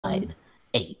9,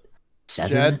 8,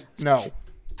 7. Jed, no.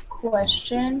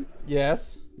 Question.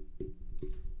 Yes.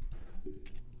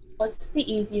 What's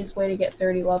the easiest way to get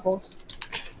 30 levels?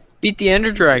 Beat the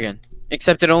Ender Dragon.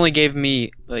 Except it only gave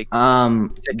me like. I'd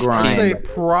say Grind.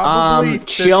 probably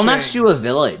Chill next fishing. to a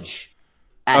village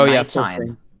at Oh, yeah,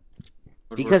 nighttime.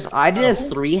 Because I did a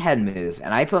 3-head move,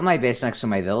 and I put my base next to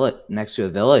my village, next to a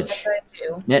village. Yes,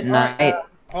 I do. At night,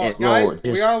 Oh, it guys, will we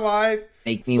just are live.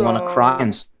 make me want to so- cry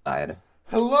inside.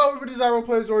 Hello, everybody. Zyro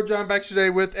Plays or John back today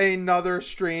with another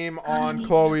stream on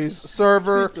Chloe's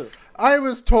server. I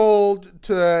was told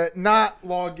to not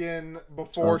log in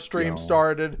before stream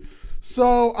started,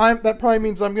 so that probably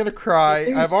means I'm gonna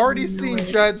cry. I've already seen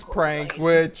Jed's prank,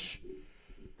 which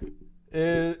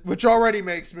already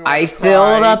makes me want I to cry.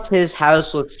 filled up his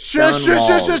house with stone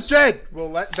walls. Jed.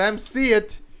 We'll let them see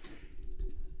it.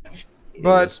 It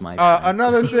But is my prank.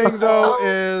 another thing though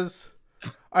is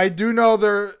I do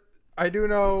know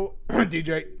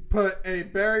DJ put a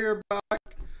barrier block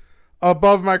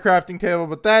above my crafting table,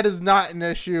 but that is not an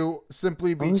issue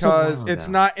simply What was because that it's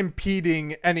about? not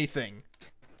impeding anything.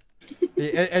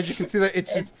 As you can see, that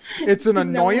it's an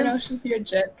No one else annoyance. should hear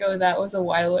Jet go. That was a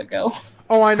while ago.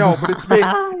 Oh, I know, but it's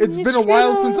been a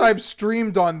while shut since up. I've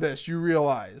streamed on this. You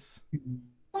realize? It's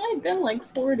only been like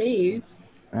 4 days.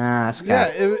 That's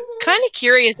Yeah. kind Kind of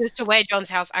curious as to where John's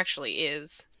house actually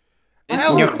is.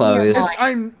 Hell, You're Chloe's.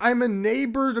 I'm a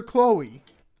neighbor to Chloe.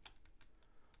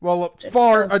 Well, Just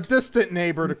a so- distant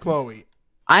neighbor to Chloe.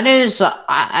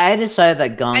 I decided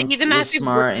that Gunk you the was massive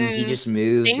smart and he wooden just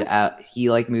moved thing? out. He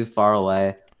like moved far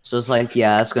away, so it's like,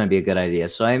 yeah, that's gonna be a good idea.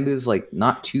 So I moved like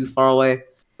not too far away,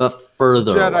 but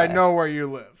further Jed, away. I know where you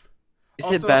live. Is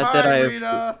Also, it bad that hi, I have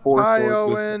Rita. 4 Hi, swords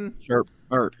with Owen. sharp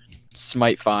or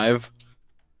smite 5?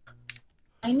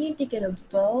 I need to get a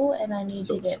bow, and I need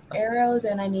So to get sad. arrows,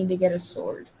 and I need to get a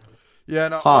sword. Yeah,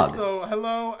 no. Hog. Also,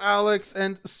 hello, Alex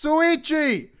and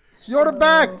Suichi. You're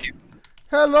back.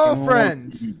 Hello, Oh,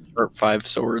 friend. Sharp 5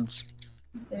 swords.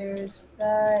 There's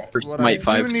that. For What smite I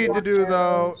 5 do need to do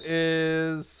though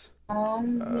is You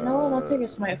know what? I'll take a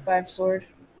smite 5 sword.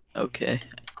 Okay.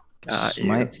 Got you.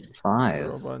 Smite a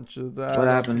 5. bunch of that. What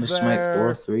up happened to Smite there.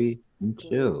 4, 3, and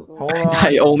 2? Hold on.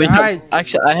 I only Guys. have.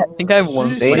 Actually, I think I have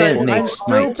one Jeez, They smite. didn't sword. make I'm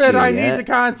Smite Stupid, 2 I yet. need to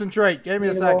concentrate. Give me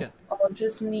a Beautiful. second. I'll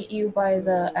just meet you by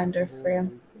the ender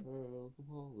frame.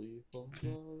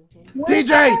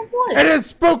 DJ, it is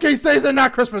spooky season,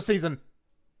 not Christmas season.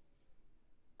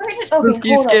 Okay,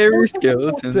 Spooky, hold up. scary Who took a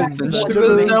full skeletons stack and of wood?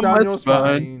 shivers down my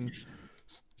spine.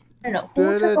 No,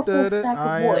 who took a full stack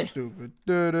I of am wood? stupid.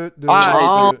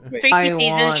 All Freaky I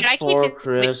season. want Should I keep for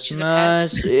it? Wait, she's a pet.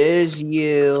 Christmas is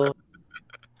you.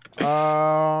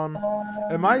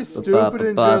 Am I stupid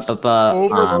and just I'm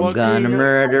overlooking? gonna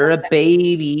murder a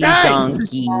baby Guys!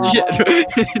 donkey.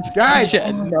 Guys!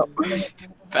 Yeah, no.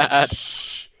 Bad.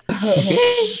 Shh.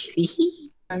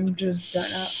 I'm just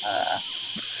gonna.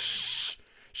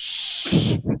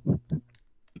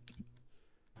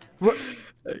 What?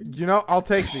 You know, I'll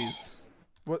take these.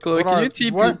 What, Chloe, what can are- you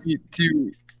TP what? me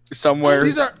to somewhere?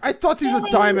 These are. I thought these were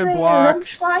Hey, diamond I'm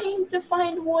blocks. trying to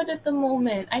find wood at the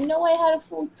moment. I know I had a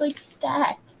full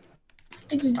stack.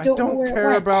 I just I don't, know don't where it care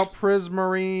went. about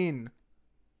Prismarine.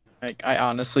 Like, I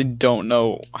honestly don't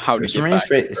know how to get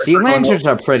back. Sea lanterns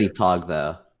are pretty pog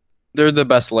though. They're the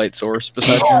best light source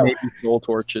besides maybe soul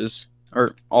torches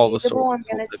or all the Double, soul. I'm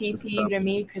gonna TP you to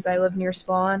me because I live near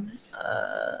spawn.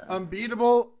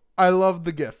 Unbeatable. I love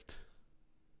the gift.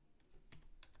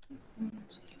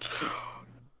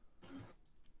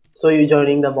 So you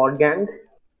joining the bot gang?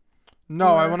 No,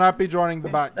 I will not be joining the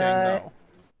What's bot gang. that? No.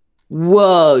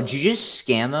 Whoa! Did you just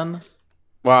scam them?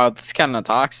 Wow, that's kind of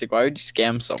toxic. Why would you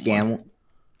scam someone? Scam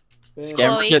Scam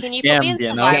Chloe, gets can you put me in scammed, you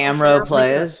know? survival? Camera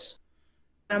players.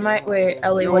 I might wait,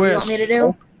 Ellie. You What do you wish. want me to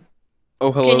do?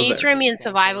 Oh, hello Can you there. throw me in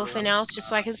survival for now, just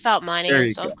so I can start mining There and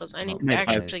you stuff? go. Because I need to Okay.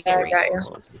 actually Yeah, get I got you.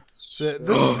 resources.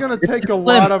 This is gonna take a Slim.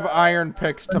 lot of iron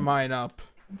picks to mine up.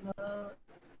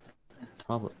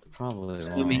 Probably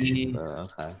Slimmy. won't,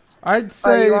 but okay. I'd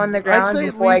say. you on the ground I'd say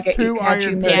at before I least get you 2 catch you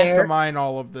iron picks midair? to mine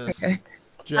all of this. Okay.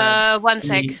 Jen. 1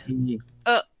 sec.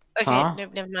 Okay, Huh?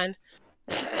 never mind.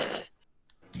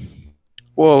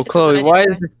 Whoa, It's a Chloe, good why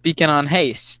idea. is this beacon on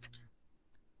haste?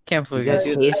 Can't believe Because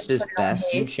that. haste is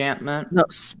best enchantment. No,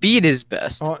 speed is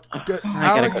best. Oh, good. I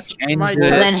gotta go Alex, change my this.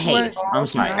 Well, then test went- haste. I'm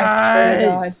smart.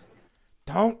 Guys,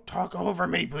 don't talk over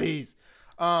me, please.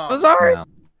 I'm sorry. No.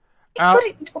 Al-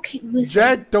 Okay, listen.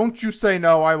 Jed, don't you say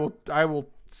no. I will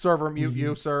server mute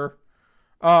you, sir.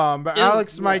 But Dude.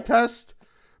 Alex, my test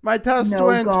no,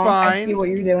 went Gonk, I see fine. what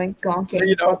you're doing. Gonk, No, you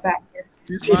get don't. back here.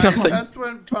 You see My nothing. test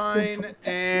went fine,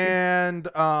 and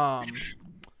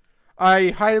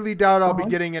I highly doubt I'll be Uh-huh.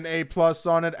 getting an A+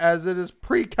 on it, as it is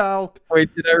pre-calc,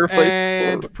 Wait, did I replace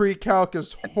and the pre-calc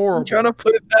is I'm horrible. trying to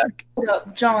put it back. Hold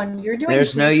up, John, you're doing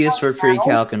There's no use for pre-calc now?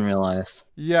 pre-calc in real life.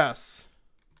 Yes.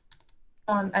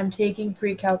 John, I'm taking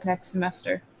pre-calc next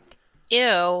semester.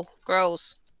 Ew,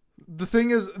 gross. The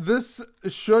thing is, this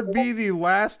should be the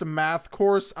last math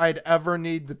course I'd ever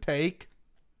need to take.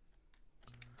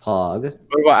 Pog.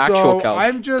 What about actual So calc?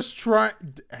 I'm just trying.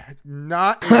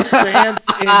 Not a chance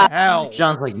in hell.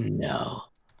 John's like, no.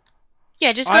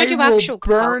 Yeah, just go I do will actual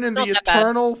burn calc. in Not the that bad.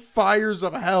 eternal fires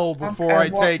of hell before I I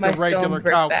want take my a regular stone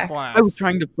brick calc back. class. I was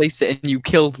trying to place it and you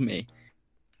killed me.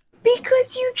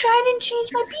 Because you tried and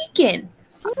changed my beacon.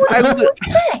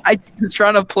 I was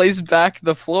trying to place back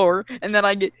the floor, and then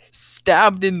I get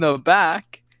stabbed in the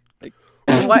back. Like,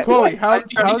 what? Chloe, what?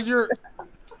 how's your?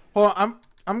 Hold on,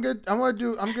 I'm good. I'm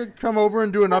gonna come over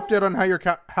and do an update on how your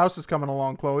house is coming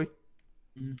along, Chloe.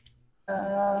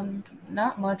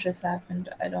 Not much has happened.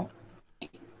 I don't.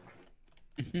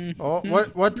 Oh,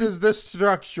 what is this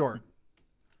structure?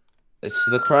 It's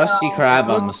the Krusty Krab,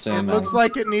 I'm assuming. It looks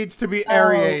like it needs to be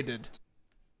aerated.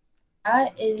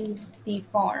 That is the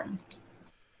farm.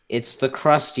 It's the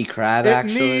Krusty Krab, It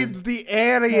actually. needs the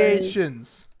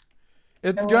aerations.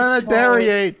 It's I was gonna told-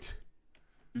 derate.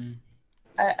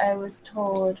 I was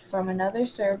told from another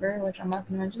server, which I'm not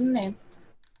gonna mention the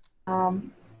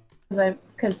name,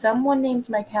 because someone named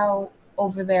my cow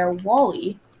over there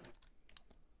Wally,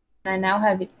 and I now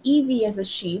have an Eevee as a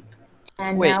sheep,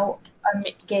 and Wait. now I'm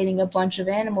getting a bunch of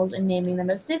animals and naming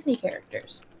them as Disney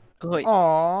characters. Wait,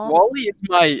 Aww. Wally is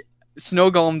my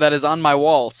snow golem that is on my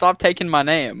wall. Stop taking my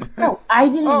name. No, I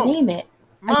didn't Oh. name it.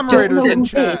 Mom just Raiders in know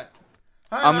chat.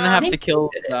 Hi, I'm gonna have Mom. to kill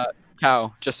that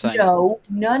cow. Just saying. No.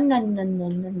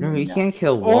 No, you can't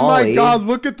kill Oh Wally. my God!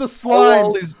 Look at the slimes.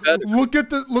 Wally's better.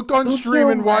 Look on stream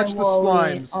and watch the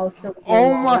slimes. I'll kill you, Oh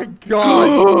Wally. my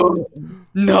God!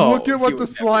 No. Look at what he the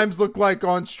would never. slimes look like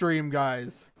on stream,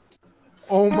 guys.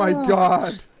 Oh my Oh.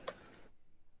 God!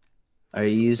 Are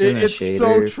you using a It's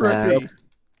shader so pack? trippy.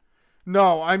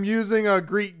 No, I'm using a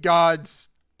Greek Gods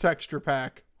texture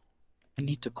pack. I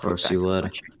need to. Of course you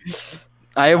would.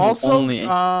 I have Also, only.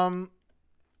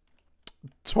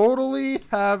 totally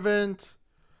haven't.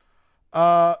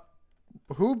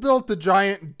 Who built the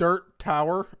giant dirt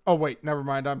tower? Oh wait, never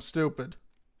mind. I'm stupid.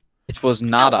 It was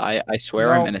not I. I swear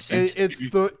No, I'm innocent.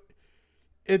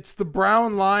 it's the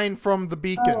brown line from the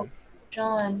beacon. Oh.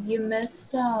 John, you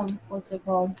missed what's it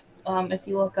called? If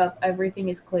you look up, everything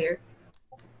is clear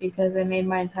because I made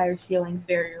my entire ceilings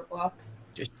barrier blocks.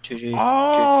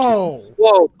 Oh,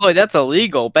 Whoa, boy, that's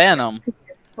illegal. Ban them.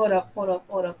 Hold up.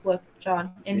 Look,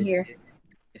 John, in here.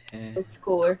 It's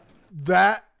cooler.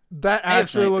 that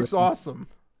actually night looks vision. awesome.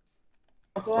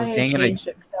 That's why I Dang it, I- changed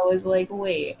it because I was like,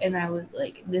 wait, and I was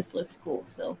like, this looks cool.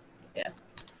 So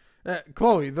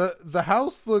Chloe, the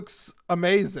house looks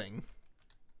amazing.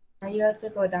 now you have to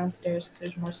go downstairs because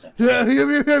there's more stuff.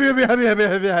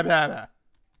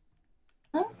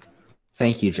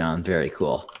 Thank you, John. Very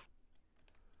cool.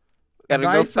 Gotta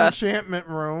go Nice fast. enchantment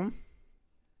room.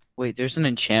 Wait, there's an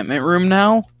enchantment room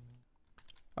now?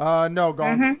 No,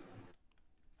 gone. Mhm.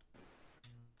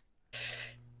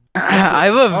 I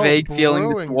have a Oh, vague feeling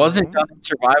this brewing wasn't room. done in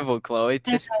survival, Chloe.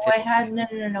 No, I had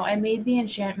no. I made the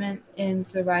enchantment in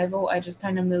survival. I just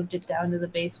kind of moved it down to the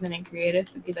basement in creative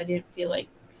because I didn't feel like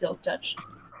silk touch.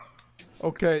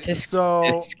 Okay, Tisk, so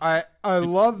tisk. I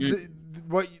love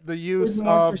the use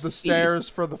more for of the speed. stairs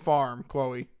for the farm,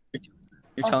 Chloe.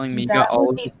 You're Also, telling me you that got all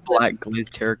would of be this good. black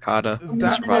glazed terracotta. That in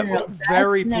looks survival.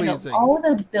 very That's- pleasing. All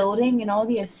the building and all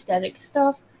the aesthetic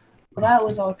stuff, well, that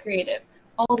was all creative.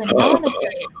 All the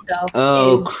non-aesthetic stuff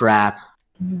Oh is crap!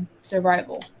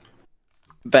 survival.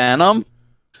 Ban them?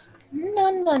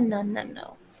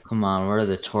 No. Come on, where are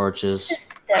the torches? It's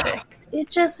aesthetics. It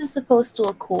just is supposed to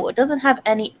look cool. It doesn't have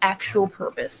any actual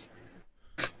purpose.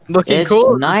 Looking It's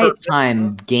cool.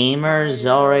 nighttime, gamers.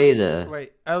 All ready to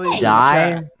Wait, Ellie's in the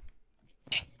die.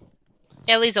 chat.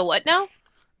 Ellie's a what now?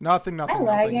 Nothing. Am I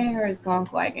lagging or is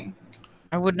Gonk lagging?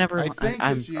 I would never. I think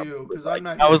I'm it's you probably because I'm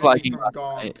not. I was hearing lagging anything last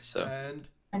from night, Gonk, so. and-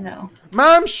 I know.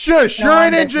 Mom, shush! No, You're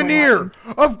I'm an definitely engineer.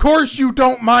 Of course you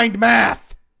don't mind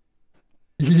math.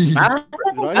 Math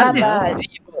That's not I that bad. is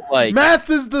evil, like, Math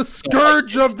is the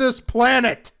scourge of this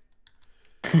planet.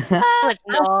 No, it's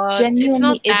not. It's genuinely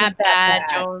not isn't that that bad, bad.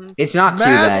 John. It's not too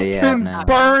Math bad yet. can No.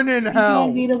 burn in Thank hell. you,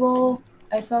 Unbeatable.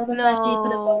 I saw the fact that you put a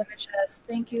No. bow in the chest.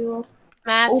 Thank you.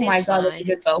 Math Oh my is god, that's a fine.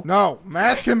 good bow. No,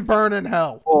 math can burn in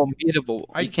hell. oh, unbeatable.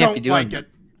 I You can't don't be doing like that. it.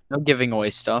 No giving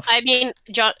away stuff. I mean,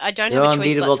 John, I don't Yo, have a choice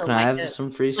unbeatable. but to Can I like have it.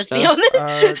 some free Let's be stuff?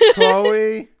 honest.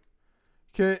 Chloe,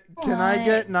 can I Why?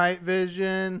 get night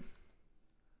vision?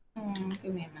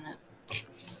 Give me a minute.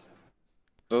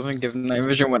 Doesn't give night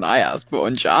vision when I ask, but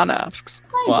when John asks.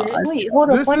 I Well, did. Wait, hold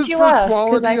up. This When is did you for ask?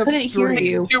 Because quality I of couldn't hear stream.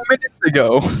 you. 2 minutes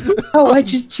ago. Oh, I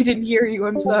just didn't hear you.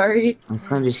 I'm sorry. I'm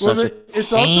gonna be Well, such a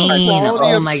it's also pain. quality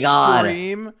Oh of my god.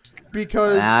 stream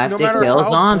because I have no to matter kill how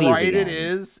zombies bright it again.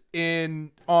 is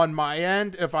on my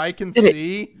end, if I can Did it-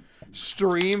 see,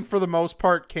 stream for the most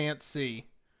part can't see.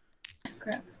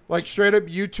 Crap. Like straight up,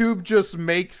 YouTube just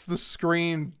makes the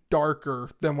screen darker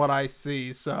than what I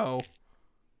see. So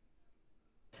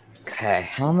Okay,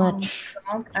 how much?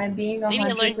 I'm being Leave me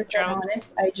alone, 100% drunk.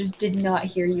 honest. I just did not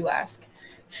hear you ask.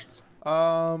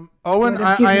 Owen, Would've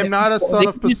I given am it not a before. son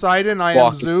of Poseidon. I am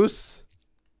Walk. Zeus.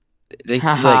 They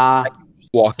Haha. like just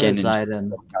walk in and Poseidon.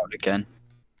 walk out again.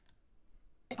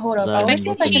 Hold up. I Sorry, want to see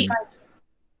if I can looking.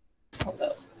 find. Hold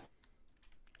up.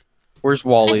 Where's I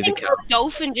Wally the think cow? a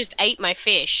dolphin just ate my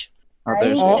fish. Oh,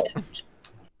 there's. Oh.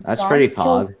 That's Gone pretty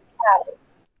kills pog. cow.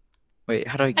 Wait,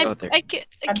 how do I get out there? I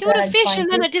I'm killed a trying to fish find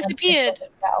and then who it disappeared. killed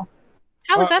this cow.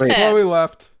 How was that wait. fair? Chloe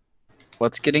left.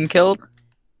 What's getting killed?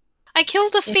 I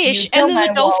killed a If you fish kill and then my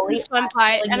the dolphin Wally, swam I'm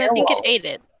by killing and I your think it Wally. ate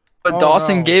it. But Oh,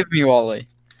 Dawson no. gave me Wally.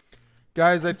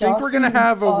 Guys, I think we're gonna Dawson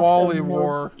have a also Wally knows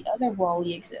war. that the other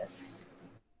Wally exists.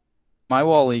 My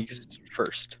Wally is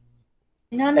first.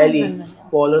 No, no, Ellie, no, no, no.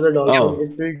 follow the dolphin. Oh.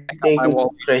 It will got take my you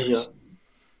wall. treasure.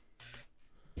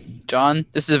 John,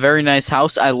 this is a very nice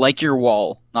house. I like your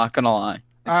wall. Not gonna lie.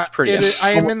 It's pretty.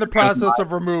 I am in the process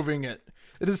of removing it.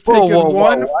 It has Whoa, taken whoa, whoa.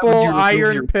 one Why would full you remove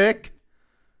iron your- pick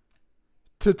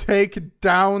to take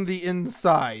down the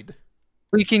inside.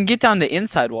 We can get down the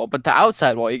inside wall, but the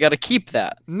outside wall, you gotta keep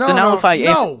that. No, so now no, if I aim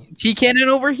no. a T-cannon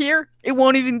over here, it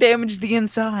won't even damage the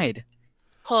inside.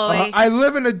 Chloe, I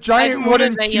live in a giant I've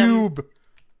wooden wanted a, cube.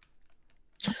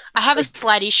 I have a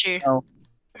slight issue. Oh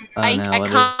I no, what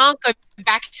is? can't go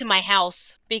back to my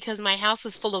house because my house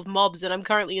is full of mobs and I'm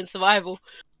currently in survival.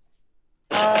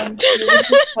 You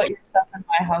just put your stuff in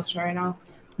my house right now.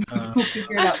 We'll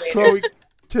figure it out later.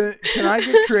 Chloe, can I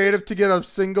get creative to get a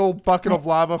single bucket of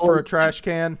lava for a trash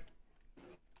can?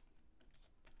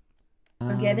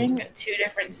 We're getting 2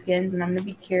 different skins, and I'm gonna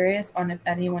be curious on if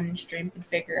anyone in stream can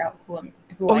figure out who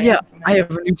Oh I yeah, am. From I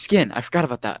have a new skin. I forgot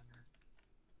about that.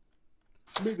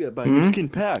 Maybe I buy your skin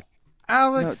pack.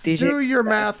 Alex, No, DJ do your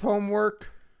math homework.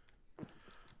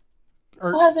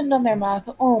 Who hasn't done their math?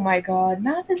 Oh my god,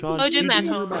 math is John, Oh, do you math do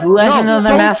your homework. Who hasn't No, done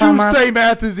their don't math you homework? say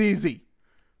math is easy.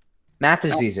 Math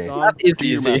is easy. John, That is do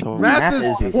your easy. math homework. Math Math is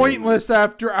is easy. pointless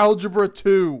after Algebra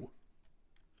 2.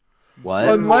 What?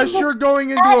 Unless you're going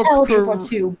into Add a algebra career-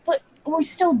 2, but we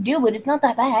still do it. It's not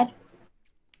that bad.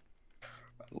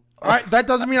 Alright, that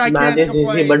doesn't mean I Math can't is easy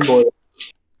complain. but boring.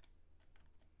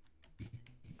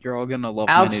 You're all gonna love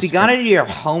my Alex, new you skin. gotta do your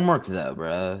homework though,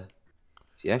 bro.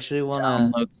 If you actually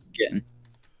wanna. Download skin.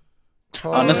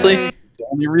 Chloe, Honestly, the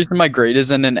only reason my grade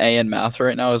is in an A in math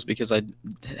right now is because I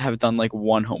have done like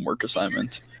 1 homework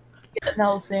assignment.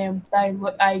 No, Sam.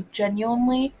 I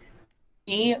genuinely,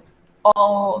 me,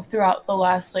 all throughout the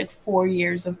last like 4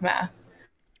 years of math.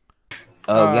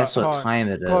 Oh, guess what hold on. time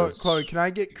it is? Chloe, can I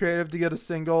get creative to get a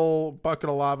single bucket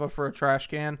of lava for a trash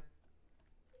can?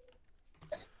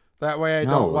 That way I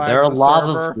don't No, lag there are the lava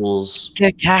server. pools. Get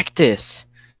a cactus.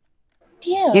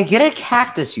 Yeah. Yeah, get a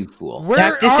cactus, you fool. Where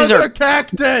Cactuses are are- the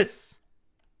cactus?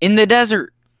 In the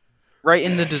desert. Right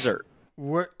in the desert.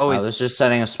 Where, I Always was just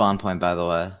setting a spawn point, by the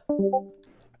way.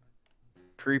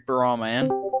 creeper on man.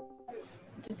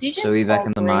 Did you So just we back fall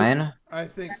in the through? mine? I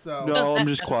think so. No, I'm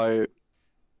just quiet.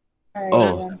 Alright,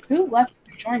 Oh. well, who left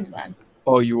and joined then?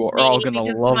 Oh, you are all Me, gonna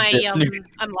because love my, this new.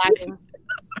 I'm lagging.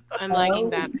 I'm lagging Oh.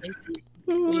 badly.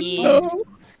 Yes.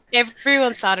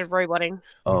 Everyone started roboting.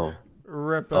 Oh,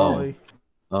 Rip Oh. Ellie.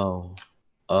 oh,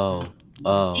 oh,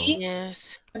 oh.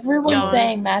 Yes. Everyone's John.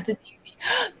 saying math is easy.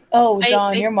 Oh, I-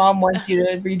 John, I- your mom wants you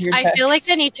to read your I text. feel like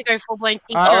I need to go full blown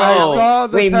teacher. I Oh. saw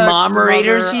the Wait, text,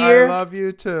 Moderator's Mother. here? I love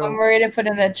you too. I'm ready to put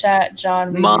in the chat,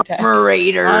 John, read your text.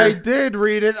 Moderator. I did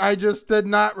read it. I just did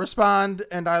not respond,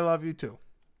 and I love you too.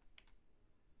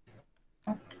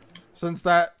 Since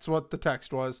that's what the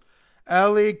text was.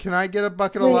 Ellie, can I get a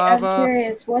bucket of Wait, I'm lava?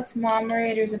 curious, what's Mom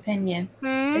Raider's opinion?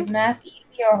 Hmm? Is math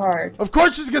easy or hard? Of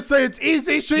course she's gonna say it's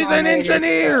easy. She's Mom an Raiders,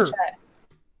 engineer. chat.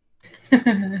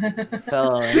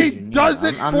 Fellow She engineer. does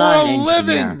it I'm for not a an engineer.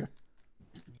 living.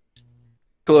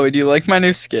 Chloe, do you like my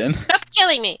new skin? Stop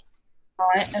killing me.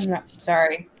 I'm not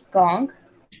sorry. Gonk,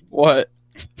 What?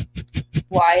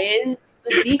 why is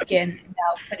the beacon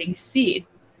now putting speed?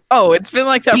 Oh, it's been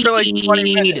like that for like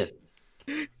 20 minutes.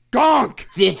 Speed. Gonk.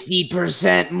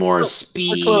 50% more Chloe,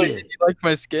 speed. did you like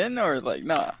my skin or like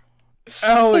nah?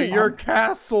 Ellie, your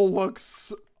castle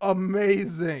looks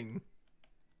amazing.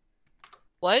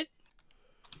 What?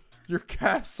 Your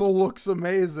castle looks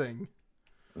amazing.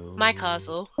 My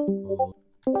castle.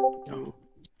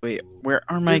 Wait, where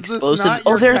are my Is this explosives? not Oh,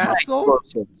 your there's castle? my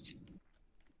explosives.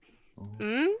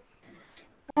 Hmm?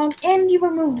 And you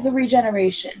removed the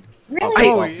regeneration. Really?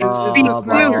 Chloe, is this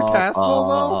not your castle,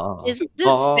 though? Is this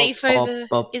safe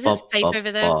over? Is it safe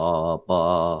over there?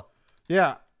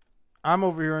 Yeah. I'm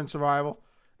over here in survival.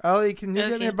 Ellie, can you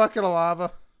get me a Okay. bucket of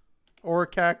lava? Or a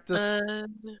cactus?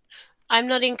 I'm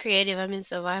not in creative. I'm in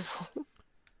survival.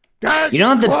 God, You know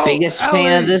what the whoa, biggest pain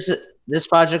of Ellie! this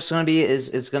project's gonna be is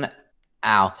it's gonna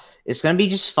it's gonna be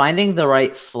just finding the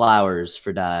right flowers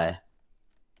for dye.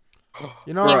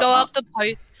 You know You what? go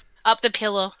up the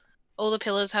pillar. All the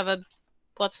pillars have a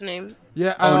what's the name?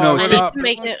 Yeah, Oh, I no, went it's- up. It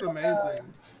Make looks it-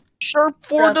 amazing. Sharp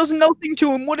 4 does nothing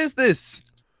to him. What is this?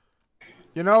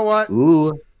 You know what?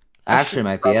 Ooh, actually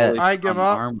might be it. I give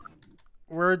up. Armor.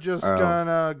 We're just Oh.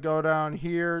 gonna go down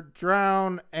here,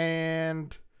 drown,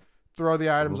 and throw the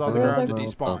items on the ground to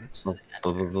despawn.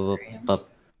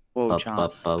 Whoa, John.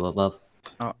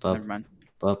 Oh, never mind.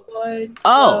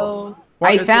 Oh,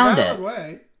 Well, I it's a found valid it.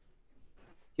 way.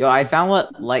 Yo, I found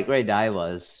what light gray dye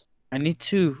was. I need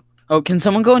to. Oh, can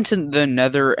someone go into the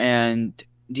Nether and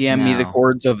DM me the No.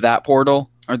 coords of that portal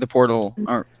or the portal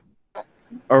or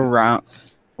around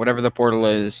whatever the portal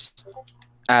is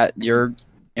at your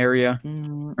area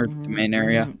or the main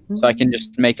area, so I can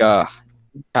just make a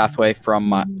pathway from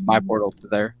my portal to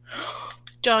there.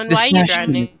 John, This why are you machine-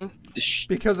 drowning?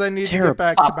 Because I need to Terrible.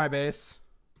 get back to my base.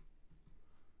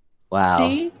 Wow.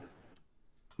 See?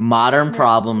 Modern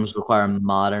problems require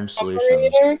modern solutions.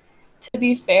 Operator, to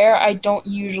be fair, I don't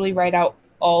usually write out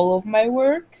all of my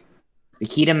work. The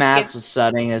key to math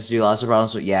studying is to do lots of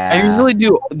problems. But yeah. I usually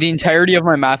do the entirety of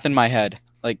my math in my head.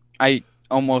 Like I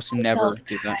almost never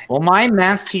do that. Well, my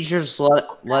math teacher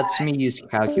lets me use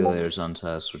calculators on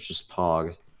tests, which is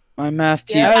Pog. My math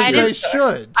teacher. Yeah, As I they didn't-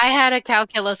 should. I had a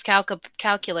calculator.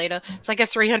 It's like a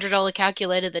 $300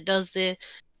 calculator that does the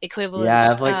equivalent. Yeah, I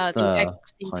have like the the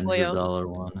X things for you. $100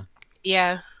 one.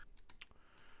 Yeah,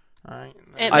 Alright.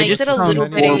 it I makes just it a found little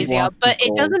bit four easier, blocks of but it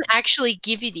gold. doesn't actually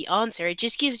give you the answer. It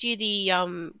just gives you the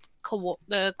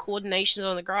the coordinations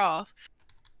on the graph.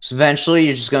 So eventually,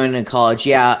 you're just going to college.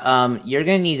 Yeah, you're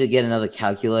gonna need to get another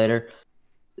calculator.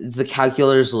 The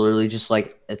calculator is literally just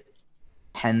like a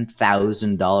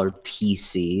 $10,000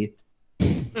 PC.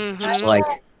 Mm-hmm. It's like,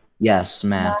 yes,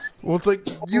 math. Well, it's like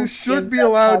you should Gives be us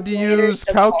allowed to calculators use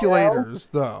to borrow. calculators,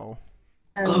 though.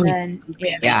 And Chloe, then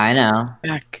Yeah, I know.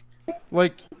 Back.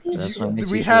 Like That's what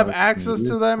makes we you have feel like access you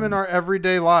to use them in our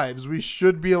everyday lives. We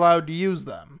should be allowed to use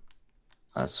them.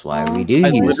 That's why we do I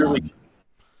use them. literally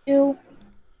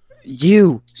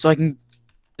so I can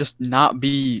just not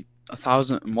be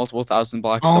multiple thousand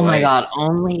blocks Oh away. my god,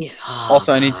 only.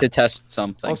 Also, I need to test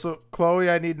something. Also, Chloe,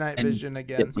 I need night And vision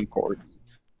again. Get some chords.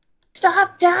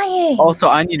 stop dying. Also,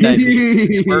 I need night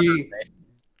vision. Murder me.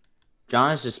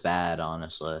 John is just bad,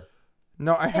 honestly.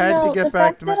 No, I And had no, to get the back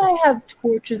fact to that my. I have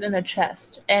torches in a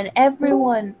chest, and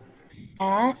everyone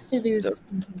has to do this.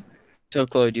 So,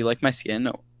 Chloe, do you like my skin?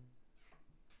 No.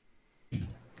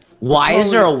 Why is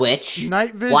Chloe, there a witch?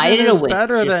 Night vision Why did a is witch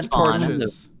better just than spawn?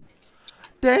 torches.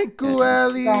 Thank you,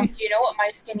 Ellie. Do you know what my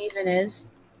skin even is?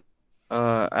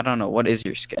 I don't know. What is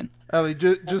your skin? Ellie,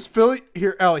 just fill it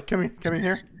here. Ellie, come in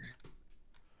here.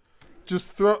 Just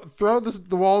throw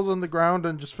the walls on the ground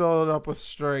and just fill it up with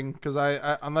string, because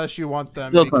I unless you want them,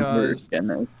 Still don't know what your because skin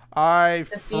is. I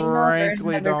The female frankly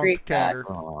version of a don't Greek god. care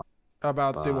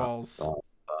about the walls.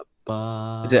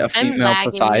 Is it a I'm female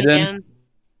lagging Poseidon? again.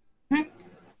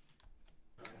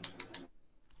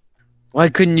 Why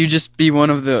couldn't you just be one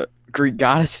of the Greek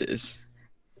goddesses?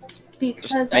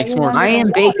 Because makes everyone more I am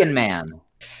knows Bacon Man.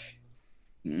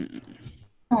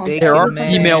 Oh, Bacon There are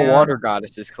Man. female water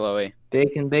goddesses, Chloe.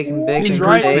 Bacon, bacon, He's bacon,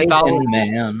 right, bacon mythology.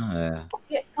 man. Yeah.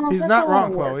 yeah, He's that's not a lot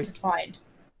wrong, of work Chloe. To find.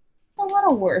 That's a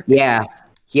lot of work. Yeah,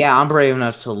 I'm brave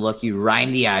enough to look you right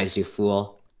in the eyes, you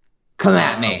fool. Come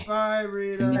at me. Bye, I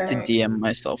Rita. need to DM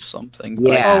myself something.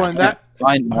 but Yeah. I Oh, and that. can't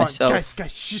find Hold on, myself.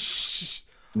 guys, shh.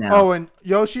 No. Oh, and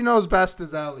Yoshi knows best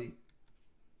is Ellie.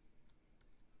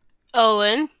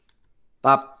 Owen,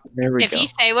 Bop. There we if go. you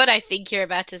say what I think you're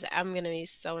about to say, I'm gonna be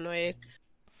so annoyed.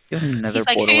 You have another He's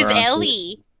like, portal who's around here.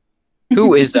 Ellie?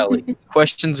 Who is Ellie?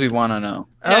 Questions we want to know.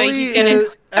 No, Ellie he's gonna- is,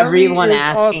 Everyone Ellie is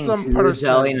asking awesome who's person.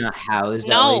 Ellie, not how is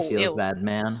No, Ellie feels ew. bad,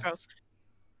 man. Gross.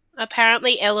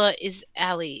 Apparently Ella is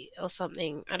Allie or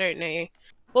something. I don't know.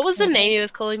 What was the name he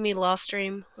was calling me last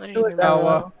stream? I don't It even was remember.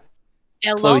 Ella.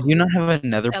 Ella. Chloe, do you not have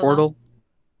another Ella. portal?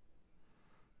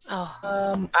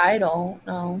 Oh, I don't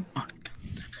know.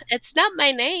 it's not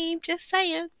my name. Just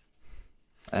saying.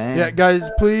 Eh. Yeah, guys,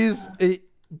 please.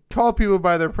 call people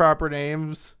by their proper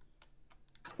names.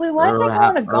 Wait, why did I go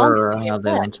on a gonk How they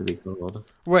skin? want to be called.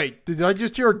 Wait, did I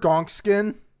just hear a gonk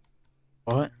skin?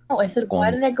 What? Oh, I said, why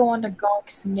Gonk. did I go on to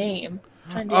Gonk's name?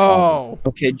 I'm trying to Oh,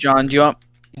 Okay, John, do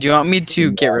you want me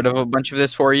to get rid of a bunch of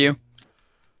this for you?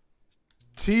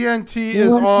 TNT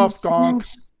is off, gonk.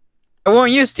 I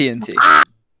won't use TNT.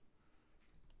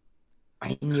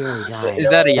 I nearly died. Is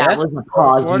that a yes? That was a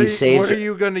pog What you are saved.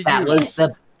 you gonna That use? was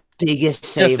the biggest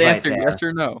save Just right answer there. yes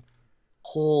or no.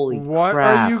 Holy What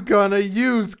crap. are you gonna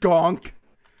use, gonk?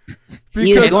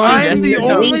 He is Because going I'm to the use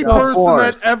only Gonk. person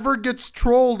that ever gets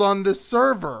trolled on this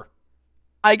server.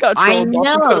 I got I trolled.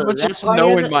 Don't put a know. bunch of That's why snow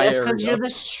you're in my that's because area. you're the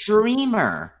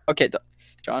streamer. Okay,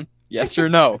 John, yes or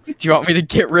no? Do you want me to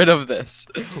get rid of this?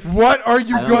 What are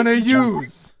you I don't- gonna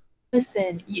use?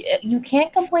 Listen, you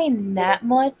can't complain that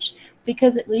much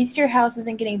because at least your house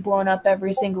isn't getting blown up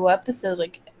every single episode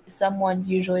like someone's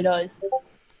usually does.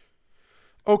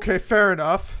 Okay, fair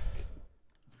enough.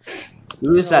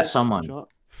 Who is that someone? John,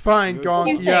 Fine, You're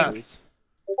gonk, the- yes.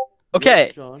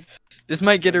 Okay, John, this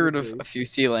might get rid of a few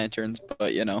sea lanterns,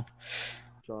 but you know.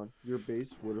 John, your base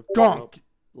would have Gonk.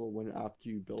 when after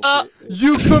you built Uh, it.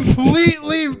 You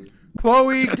completely...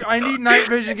 Chloe, I need night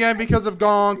vision again because of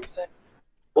gonk.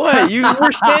 What? You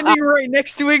were standing right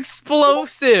next to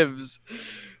explosives.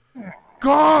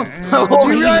 Gonk! Oh, Do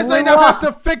you he realize I blew now have up.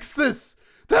 to fix this?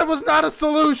 That was not a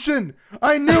solution!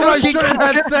 I knew I shouldn't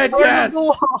have said yes!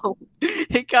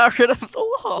 It got rid of the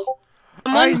wall. I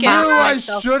Someone knew get I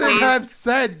myself, shouldn't please. have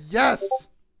said yes!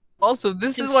 Also,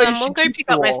 this Can is why you someone should go keep pick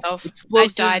the up wall. myself? I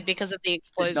Explosives, died because of the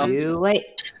explosion. Too late.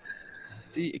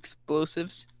 the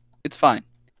explosives. It's fine.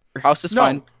 Your house is No,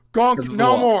 fine. Gonk, Because of the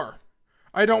no wall. more.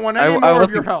 I don't want I- any I more of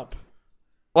wasn't- your help.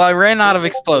 Well, I ran out of You're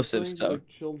explosives, playing so with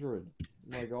children.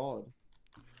 My God.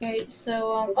 Okay,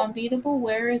 so Unbeatable,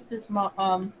 where is this mob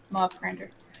grinder?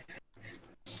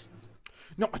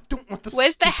 No, I don't want this.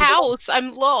 Where's the house?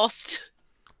 I'm lost.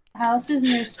 House is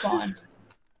near spawn.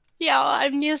 Yeah,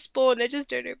 I'm near spawn. I just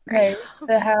don't know. Okay,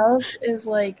 the house is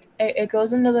like it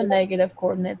goes into the negative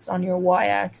coordinates on your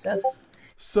y-axis.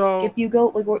 So, If you go,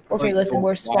 like, okay, listen,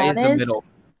 where why spawn the is middle?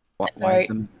 Why Sorry. is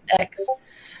the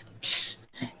X.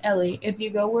 Ellie, if you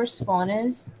go where spawn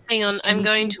is, Hang on, I'm you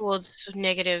going see- towards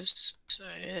negatives, so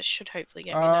it should hopefully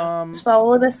get me there. just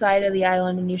follow the side of the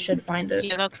island and you should find it.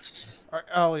 Yeah, that's.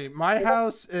 Ellie, my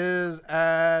house is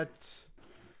at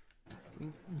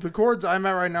the chords I'm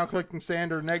at right now. Clicking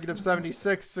sand are negative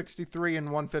 76, 63, and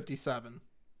 157.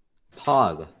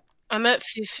 Pog. I'm at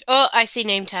 50. Oh, I see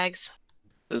name tags.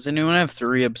 Does anyone have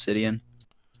 3 obsidian?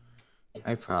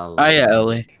 I probably. Oh yeah,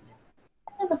 Ellie.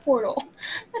 Oh, the portal.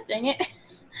 Dang it.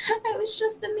 I was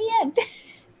just in the end.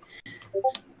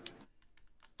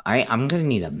 I'm gonna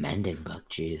need a mending book.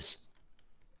 Jeez.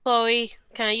 Chloe,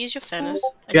 can I use your furnace?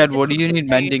 I Jed, to what do cook you some need food.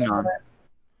 mending on?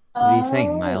 What do you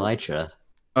think, my Oh. elytra?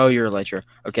 Oh, you're Elytra.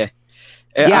 Okay.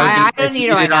 Yeah, I don't need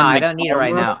it right now. I like don't need it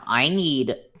right now. I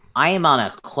am on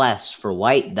a quest for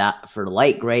for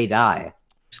light gray dye.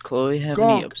 Does Chloe have any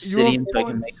Gonk, you obsidian have so I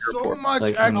can put make her so portal? much So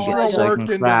I can extra get, so I work can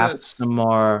into craft this. some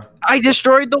more. I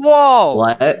destroyed the wall.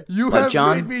 What? You What, have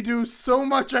John? made me do so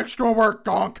much extra work,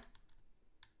 Gonk.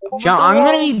 John, I'm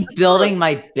gonna be building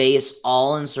my base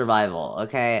all in survival.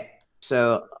 Okay,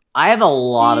 so I have a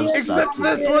lot of stuff. Except to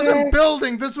this do. wasn't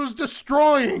building. This was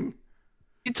destroying.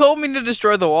 You told me to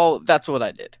destroy the wall. That's what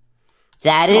I did.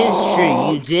 That is Oh.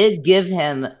 true. You did give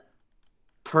him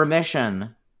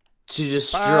permission to Bye,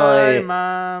 destroy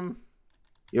Mom.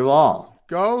 your wall.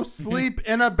 Go sleep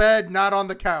in a bed, not on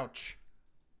the couch.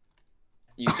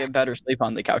 You get better sleep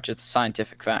on the couch. It's a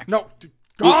scientific fact. No, It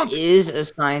Gonk. is a Don't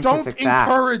scientific fact.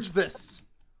 encourage this.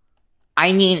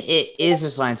 I mean, it is a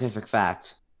scientific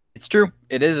fact. It's true.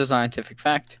 It is a scientific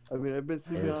fact. I mean, I've been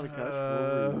sleeping on a couch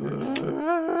Uh, for over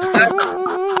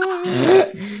a year.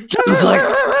 John's like,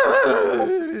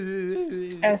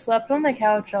 I slept on the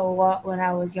couch a lot when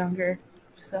I was younger,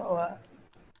 so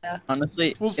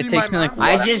Honestly, Well, see, it takes my me like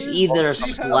mom- I just either She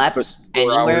has- slept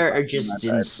anywhere or just My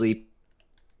didn't bed. sleep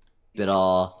at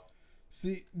all.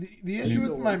 See, the issue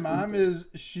with my mom is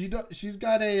she's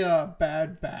got a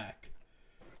bad back,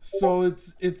 so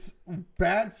it's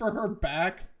bad for her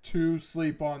back to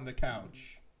sleep on the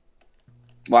couch.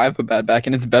 Well, I have a bad back,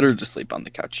 and it's better to sleep on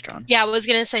the couch, John. Yeah, I was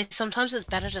gonna say sometimes it's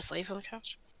better to sleep on the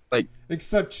couch.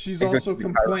 Except she's I agree. also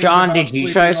complaining. John, about did you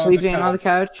try sleeping on on the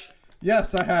couch?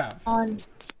 Yes, I have. on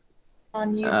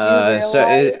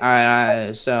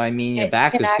YouTube, So I mean, your it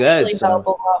back can is actually good. help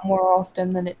So a lot more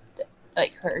often than it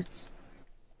like hurts.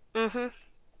 Mm-hmm.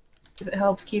 'Cause it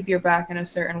helps keep your back in a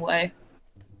certain way.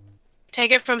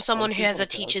 Take it from someone who has a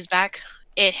teacher's back.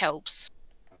 It helps.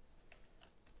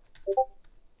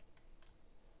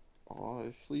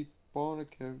 I sleep on a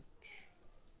couch.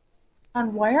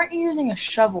 And why aren't you using a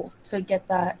shovel to get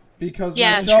that? Because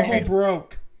Yeah, my shovel sure.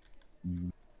 broke.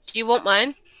 Do you want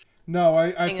mine? No,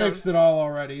 I Hang fixed it all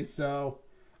already, so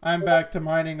I'm back to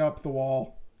mining up the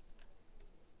wall.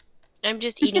 I'm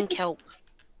just eating kelp.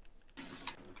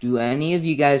 Do any of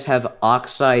you guys have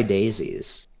oxeye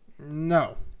daisies?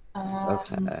 No.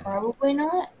 Okay. Probably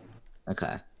not.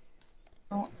 Okay.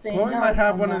 Don't say Chloe no. might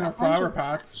have I'm one in not her flower 100%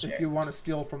 pots sure. if you want to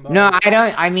steal from those. No, I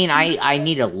don't. I mean, I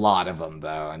need a lot of them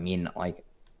though. I mean, like,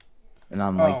 and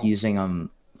I'm like Oh. using them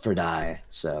for dye,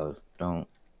 so don't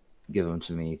give them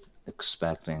to me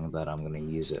expecting that I'm gonna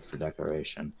use it for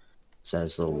decoration. So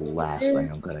that's the last thing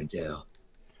I'm gonna do.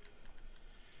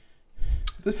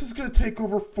 This is gonna take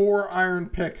over 4 iron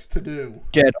picks to do.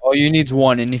 Jed, all you need's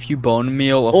one, and if you bone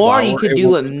meal a Or flower, you could it do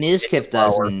will- what Mizkif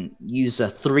does flower. and use a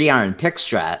 3-iron pick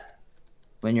strat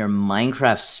when you're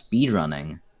Minecraft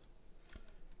speedrunning.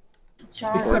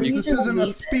 John, Except you this just isn't a leave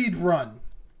it. speed run.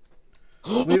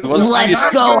 Let's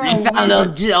Let's go! not We gonna found a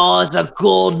leave it. oh, it's a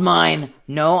gold mine.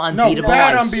 No, unbeatable.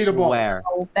 bad I unbeatable. swear.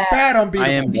 Oh, bad. Bad unbeatable.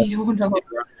 I am- You know.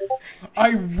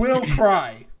 I will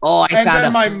cry. Oh, I And found then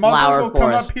a my mother flower will come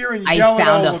forest. up here and I yell at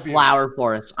found all a of you. flower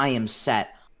forest. I am set.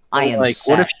 I am Like,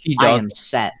 set. what if she I does? am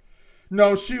set.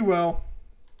 No, she will.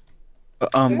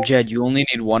 Jed, you only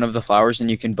need one of the flowers, and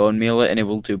you can bone meal it, and it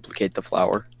will duplicate the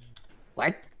flower.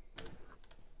 What?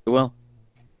 It will.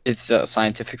 It's a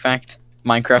scientific fact.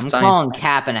 Minecraft I'm science. calling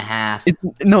cap and a half.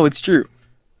 No, it's true.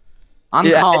 I'm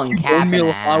Yeah, calling if you cap bone and meal a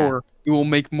a half. flower, you will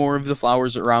make more of the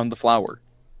flowers around the flower.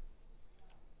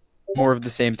 More of the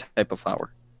same type of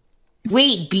flower.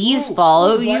 Wait, bees Ooh,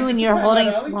 follow ooh, do I you get and to you're time holding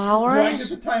out Ellie? Do I get flowers?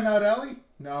 to time out Ellie?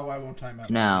 No, I won't time out.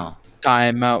 No.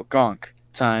 Time out, gonk.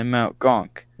 Time out, gonk.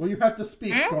 Well, you have to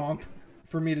speak, Gonk,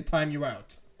 for me to time you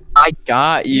out. I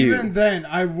got you. Even then,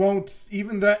 I won't.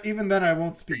 Even then, I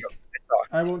won't speak.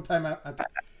 I won't time out.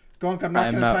 Gonk, I'm not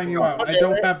Time going to out. time you out. I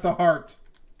don't have the heart.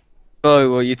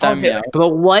 Oh, well, you time me Okay. out.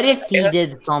 But what if he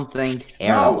did something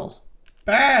terrible?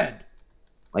 Bad.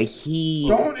 Like he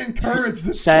Don't encourage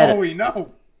this, Said- Chloe.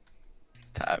 No.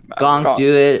 Time out, Gonk do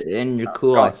it and you're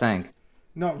cool, I think.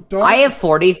 No, don't. I have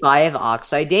 45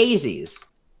 oxeye daisies.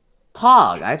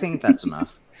 Pog, I think that's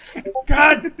enough.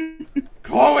 God!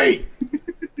 Chloe!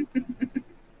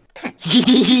 Hi,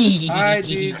 Hi,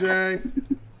 DJ.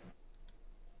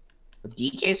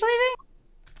 DJ's leaving?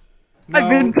 No, I've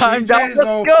been timed out. DJ's Let's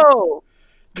over. go.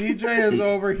 DJ is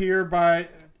over here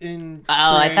in. Oh,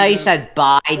 I thought you creative. said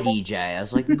bye, DJ. I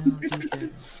was like, no, DJ.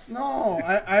 No,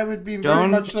 I would be very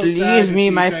Don't much so leave sad if me,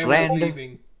 DJ my was friend.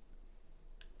 leaving.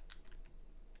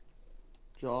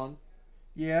 John,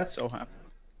 Yes. So happy.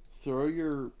 throw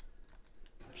your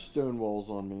stone walls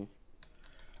on me.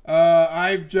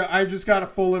 I've just got a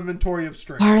full inventory of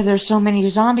string. Why are there so many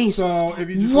zombies? So if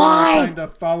you just Why? want to kind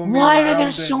of follow me Why are around there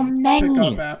and so pick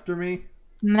many? up after me.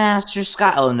 Master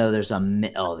Scott. Oh no, there's a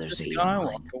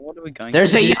youngling. What are we going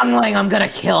There's to a do? youngling. I'm gonna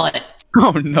kill it.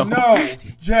 Oh, no. No,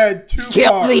 Jed, too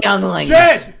Kill far. the younglings.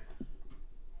 Jed!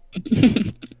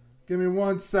 Give me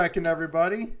 1 second,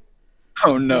 everybody.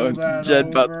 Oh, no. Pull that Jed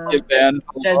about over. to get banned.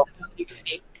 Jed, you can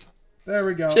speak. There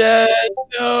we go. Jed, Jed has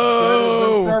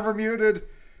been no. server muted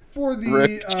for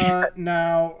the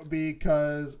now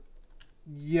because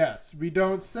yes, we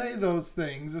don't say those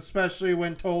things, especially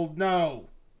when told no.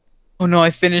 Oh, no, I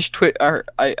finished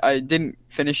I didn't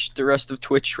finish the rest of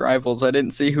Twitch Rivals. I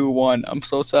didn't see who won. I'm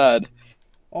so sad.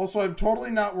 Also, I'm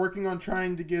totally not working on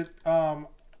trying to get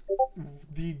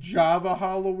the Java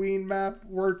Halloween map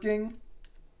working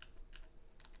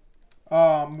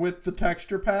with the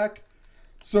texture pack.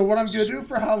 So what I'm gonna do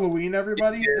for Halloween,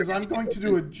 everybody, is I'm going to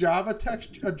do a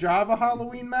Java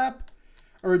Halloween map,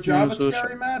 or a Java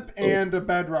scary map, and a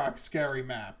Bedrock scary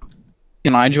map.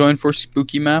 Can I join for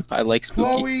Spooky Map? I like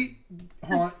Spooky.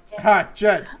 Chloe,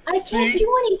 Jed. I can't See?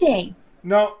 do anything.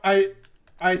 No,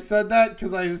 I said that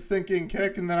because I was thinking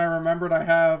kick, and then I remembered I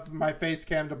have my face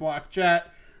cam to block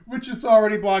chat, which it's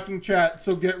already blocking chat,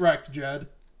 so get wrecked, Jed.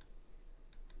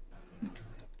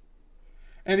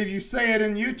 And if you say it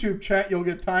in YouTube chat, you'll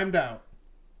get timed out.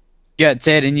 Jed,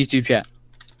 say it in YouTube chat.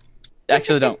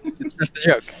 Actually, don't. It's just a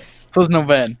joke. Please no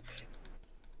ban.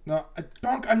 No,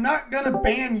 I'm not gonna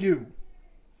ban you.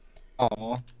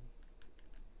 Aw.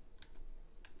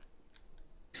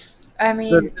 I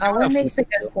mean, Owen makes a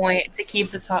good point to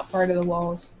keep the top part of the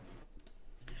walls.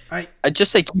 I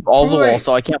just say keep all the Too late. walls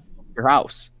so I can't block your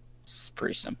house. It's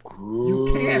pretty simple.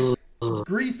 You can't.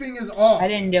 Griefing is off. I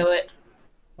didn't do it.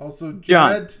 Also,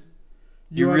 John, Jed,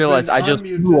 You have realize been I just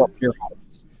unmuted. blew up your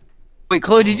house. Wait,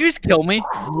 Chloe, did you just kill me? Wait,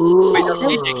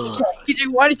 no, TJ,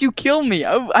 why did you kill me?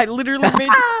 I literally made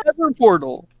a nether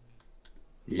portal.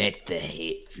 Let the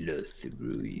hate flow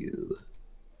through you.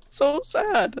 So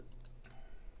sad.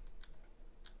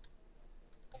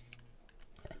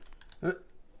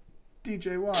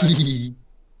 DJ, why?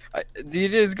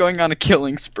 DJ is going on a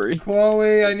killing spree.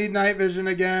 Chloe, I need night vision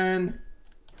again.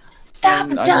 Stop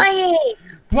dying!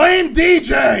 Blame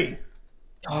DJ!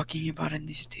 Talking about in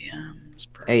these DMs,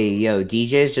 bro. Hey, yo,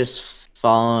 DJ's just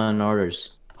following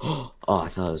orders. Oh, I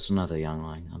thought it was another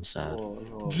youngling. I'm sad.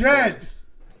 Jed!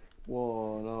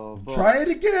 Try it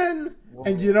again,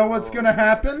 and you know what's gonna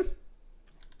happen?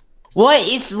 What?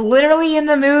 It's literally in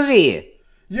the movie.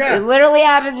 Yeah. It literally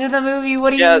happens in the movie.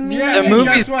 What do you mean? Yeah, The and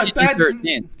movie's guess what?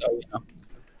 PG-13, so, you know.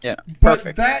 Yeah, But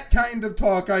perfect. that kind of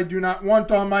talk I do not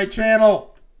want on my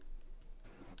channel.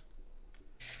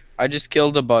 I just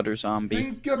killed a butter zombie.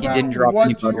 Think He about didn't drop what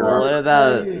any you butter. are What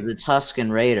about saying. the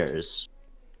Tuscan Raiders?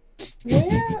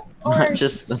 Where are Not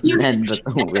just the you? men, but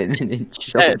the women and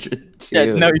children too. Yeah,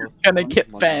 no, you're gonna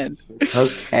get banned.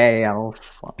 Okay,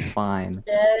 fine.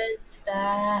 Jed,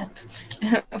 stop.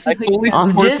 I fully I'm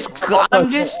support just,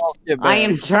 the- Yeah, I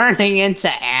am banned. turning into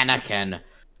Anakin.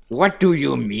 What do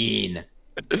you mean?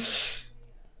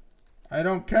 I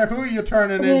don't care who you're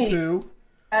turning Okay. into.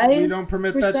 Guys, We don't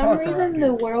permit for that some talk reason, around the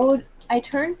here. world. I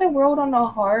turned the world on a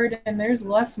hard, and there's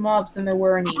less mobs than there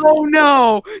were in easy. Oh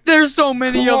no! There's so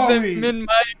many of Chloe. them in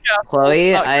my castle.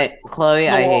 Chloe, Not- Chloe,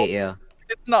 I hate you.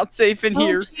 It's not safe in I'll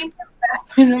here. change it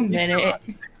back in a minute.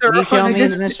 Can you kill me,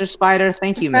 Just- Mr. Spider?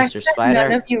 Thank you, The fact Mr. that None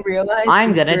Spider. of you realize I'm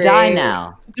is gonna die great.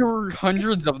 now. There were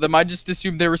hundreds of them. I just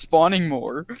assumed they were spawning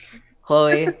more.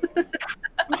 Chloe,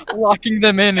 Locking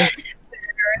them in.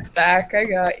 It's back. I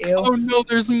got you. Oh no,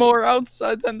 there's more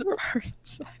outside than there are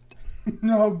inside.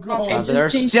 No, Okay, God. just there are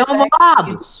change still it back.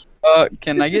 mobs.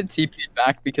 Can I get TP'd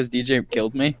back because DJ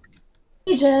killed me?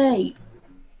 DJ.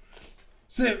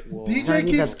 See, Whoa. DJ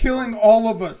keeps killing all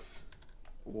of us.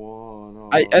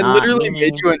 I Not literally me.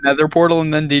 made you a nether portal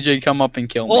and then DJ come up and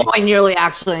kill me. Oh, I nearly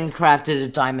accidentally crafted a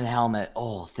diamond helmet.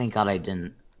 Oh, thank God I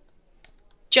didn't.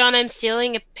 John, I'm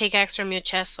stealing a pickaxe from your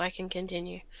chest so I can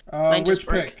continue. Mine just Which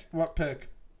broke. pick? What pick?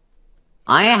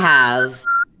 I have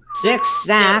 6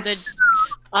 stacks.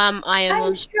 Iron I'm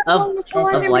one. struggling with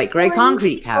your of light gray every concrete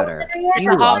morning. powder. Yeah,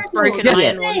 You love broken to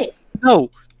iron skip. one. No,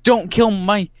 don't kill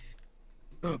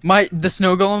the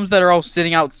snow golems that are all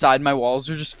sitting outside my walls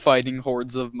are just fighting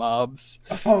hordes of mobs.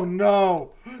 Oh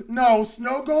no. No,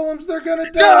 snow golems, they're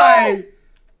gonna die.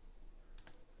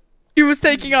 He was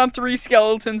taking on 3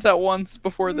 skeletons at once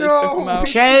before they took him No. out.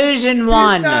 Chosen He's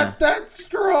one. not that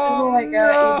strong. Oh my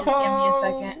god, no. just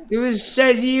give me a second. It was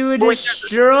said you would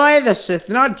destroy the Sith,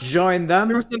 not join There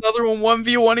them. was another one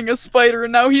 1v1ing a spider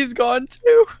and now he's gone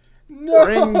too. No.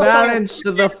 Bring balance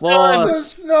to the The force.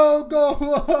 snow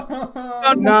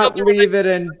golem. Not leave it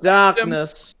in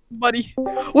darkness. Buddy.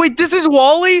 Wait, this is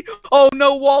Wally? Oh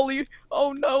no, Wally.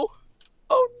 Oh no.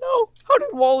 Oh no. How did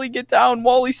Wally get down?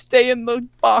 Wally, stay in the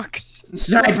box.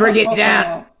 Sniper, get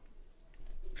down.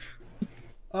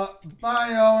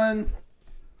 Bye, Owen.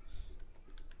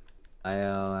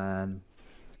 Owen.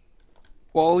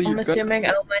 Wally, I'm you're good. assuming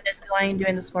Owen is going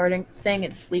doing the smarting thing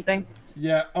and sleeping.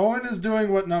 Yeah, Owen is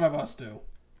doing what none of us do.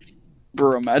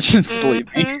 Bro, imagine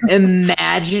sleeping. Mhm.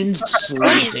 Imagine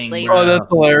sleeping. sleep? Oh, that's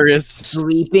bro. hilarious.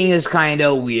 Sleeping is kind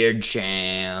of weird,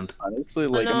 champ. Honestly,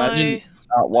 like, No, imagine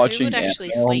not watching would anime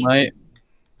actually all sleep? night.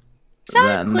 But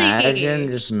Exactly.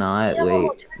 imagine just not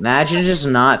No. Imagine just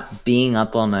not being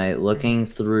up all night looking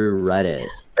through Reddit.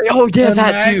 Oh, yeah,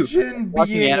 that too. Imagine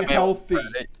Watching being anime on healthy.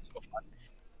 Reddit is so fun.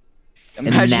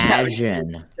 Imagine having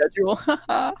Imagine. a schedule.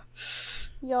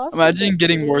 Imagine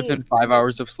getting more than 5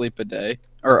 hours of sleep a day.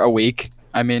 Or a week,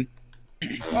 I mean.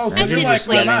 Oh, so I Imagine you're did like just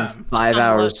my sleep. getting mom. 5 Somewhat.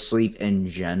 hours sleep in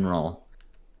general.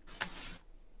 I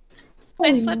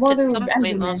Holy slept mother at of some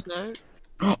point Enderman. last night.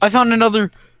 I found another.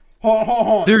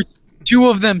 Hold. There's 2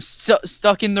 of them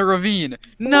stuck in the ravine.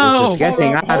 No! This is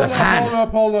getting out of hand.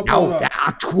 Hold up. No, there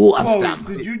are 2 of Chloe, them.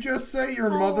 did you just say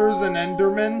your mother's an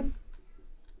Enderman?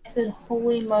 I said,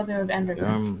 Holy Mother of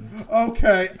Enderman.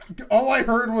 Okay, all I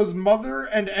heard was mother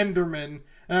and Enderman,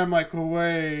 and I'm like,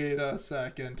 wait a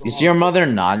second. Is your mother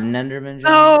not an Enderman?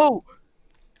 John? No!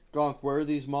 Gonk, where are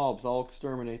these mobs? I'll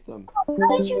exterminate them.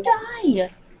 How did you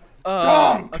die?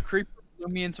 Gonk! A creeper blew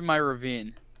me into my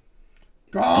ravine.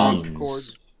 Gonk! Beans.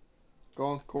 Cords.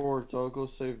 Gonk cords, I'll go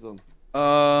save them.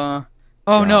 Oh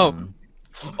no!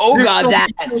 Oh There's god, so that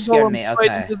many scared golems me.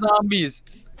 fighting Okay. the zombies.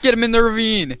 Get him in the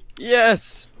ravine.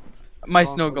 Yes. My Oh,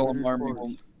 snow what are golem your army cords?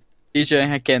 will.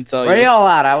 DJ, I can't tell Where you. y'all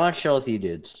at? I want to chill with you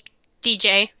dudes.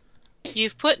 DJ,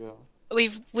 you've put Yeah.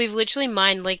 we've literally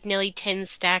mined like nearly 10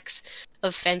 stacks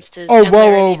of fences. Oh, and well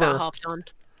we already about over. hopped on.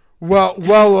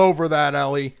 Well over that,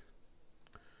 Ellie.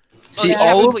 Oh, See, you Yeah,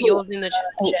 haven't all of put yours in the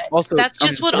chat. also That's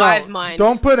just what No, I've mined.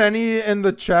 Don't put any in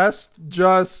the chest.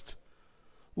 Just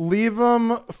leave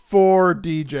them for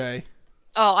DJ.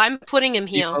 Oh, I'm putting him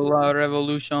here. People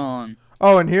revolution.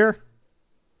 Oh, and here?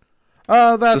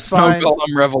 Oh, The that's snow fine.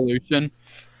 golem revolution.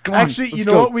 Come on, Actually, you let's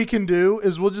know go. what we can do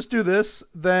is we'll just do this.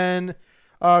 Then,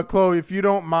 Chloe, if you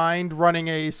don't mind running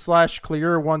a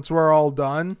 /clear once we're all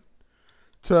done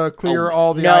to clear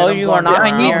all the No, items you on are the not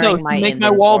I need ground. clearing those my to make my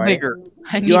wall inventory. bigger.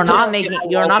 I need You're those not to make making. my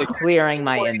You're wall not bigger. clearing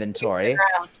my It'll inventory.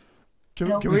 Can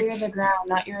we, clear the ground,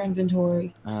 not your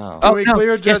inventory. Oh. can Oh, we no,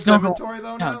 clear yes, Jed's no, inventory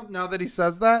though? no. Now that he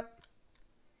says that.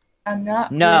 I'm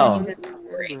not No. clearing his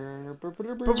inventory. But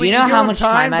Do we you can know give how him much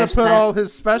time time to I've put spent? all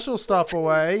his special stuff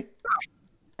away.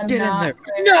 I'm Get in not there.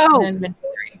 clearing No! his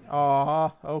inventory.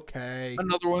 Aw, okay.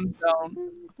 Another one's down.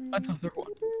 Another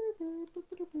one.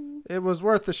 It was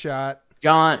worth a shot.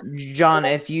 John,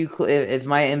 if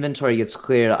my inventory gets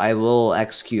cleared, I will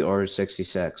execute Order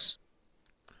 66.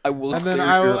 I will. And then clear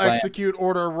I will your land. execute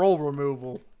order roll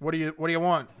removal. What do you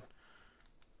want?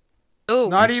 Oh,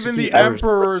 Not even the Execute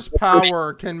Emperor's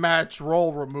power can match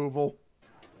roll removal.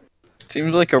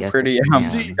 Seems like a Yes, pretty it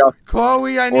can. stuff.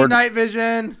 Chloe, I need Order. night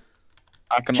vision.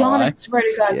 Not gonna John, lie. I swear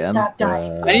to God, Yeah, stop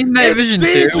dying. I need night It's vision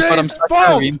too, but I'm DJ's stuck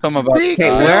fault. in a I'm about Be to Okay,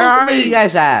 Help die. where are me. you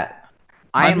guys at?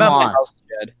 I'm at my lost. house,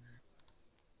 Jed.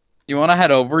 You want to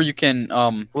head over? You can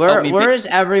help Where me where pick- is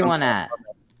everyone at?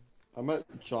 I'm at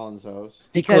John's house.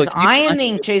 Because Look, you I am can-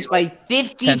 being chased by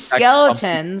 50 10 seconds.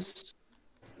 skeletons.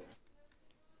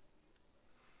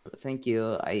 Thank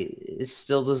you. It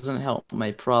still doesn't help.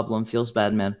 My problem feels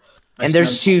bad, man. I And there's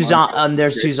sent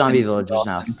there's two zombie in villagers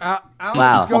now. Alex,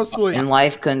 Wow. go sleep. And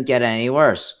life couldn't get any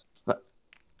worse. But...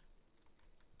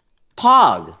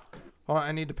 Pog. Hold on,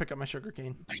 I need to pick up my sugar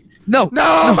cane. No.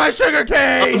 No, my sugar Oh,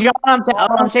 cane! John,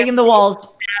 I'm taking the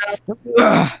walls.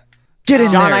 Get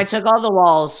in John, there. I took all the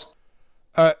walls.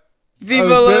 Viva I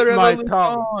la bit my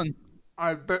revolution.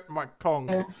 I bit my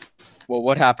tongue. Well,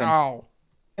 what happened? Ow.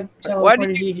 I Why did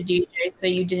teleported you to DJ so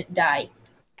you didn't die.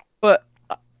 But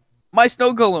my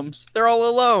snow golems, they're all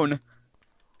alone.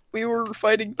 We were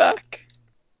fighting back.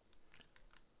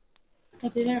 I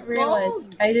didn't realize.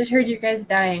 I just heard you guys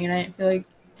dying, and I didn't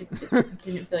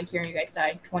feel like hearing you guys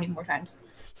die 20 more times.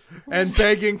 And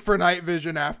begging for night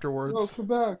vision No, afterwards. come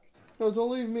back. No,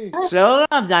 don't leave me. Still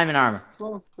don't have diamond armor.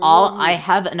 Go, All I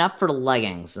have enough for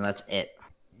leggings, and that's it.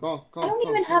 Go, go, I don't go,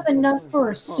 even go, have go, enough go, for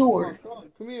a go, sword. go, go,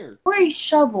 come here. Or a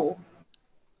shovel.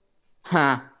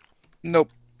 Huh.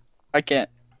 Nope. I can't.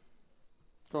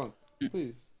 Go on,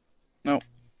 please. No.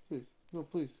 Please. No,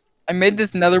 please. I made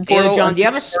this nether Hey, portal. John, do you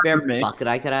have a spare for me. bucket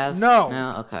I could have? No.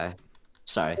 No? Okay.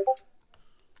 Sorry.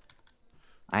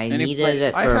 I Any needed place-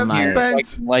 it I for have my... spent I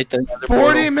can light the nether 40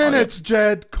 portal. minutes,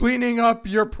 Jed, cleaning up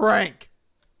your prank.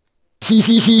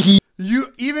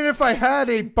 You, even if I had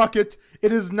a bucket,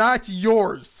 it is not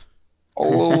yours.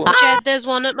 Oh, Chad, there's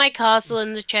one at my castle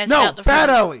in the chest No, out the Bad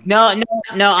front. Ellie. No,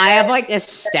 I have like a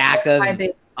stack of My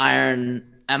base. iron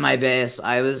at my base.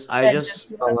 I Yeah,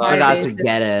 just go to my forgot base, to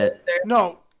get it's it. closer.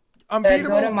 No, Go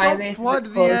unbeatable. to my Don't base if flood it's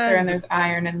the closer, and end. there's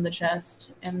iron in the chest.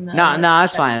 In the No,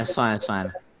 it's chest. fine. It's fine. It's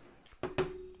fine.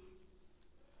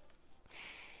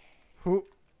 Who?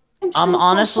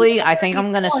 Honestly, I think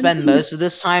I'm gonna spend most of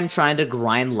this time trying to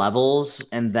grind levels,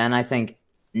 and then I think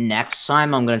next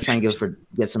time I'm gonna try and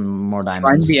get some more find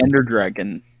diamonds. the Ender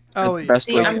Dragon. Ellie, best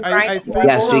See, way- I'm I grinding think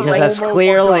Yes, levels, because like, that's almost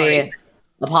clearly done.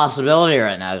 a possibility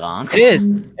right now, Gonk. It is.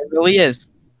 It really is.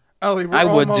 Ellie, we're I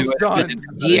would do almost it. done.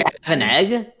 Do you have an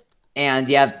egg? And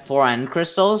you have 4 end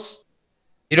crystals?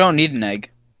 You don't need an egg.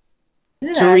 Is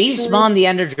it To actually? respawn the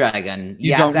ender dragon, you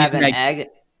You have don't to have need an an egg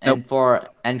and 4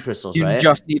 end crystals, You right?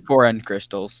 just need 4 end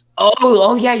crystals.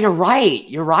 Oh yeah, you're right.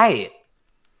 You're right.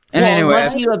 And Well, anyway,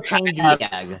 unless you obtained the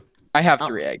egg. I have Oh.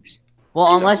 3 eggs.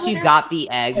 Well, unless you got the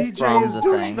egg DJ from is the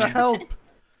doing thing. the help.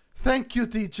 Thank you,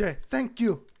 DJ. Thank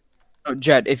you. Oh,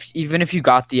 Jed, even if you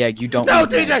got the egg, you don't. No,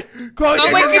 need an egg. DJ! Chloe, Oh,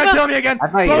 DJ's wait, trying to Viva. kill me again! I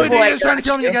thought you Chloe, were- DJ's trying to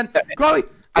kill me again! Chloe!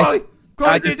 Chloe!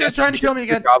 I DJ's think trying to kill me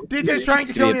again! DJ's trying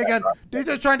to kill me again!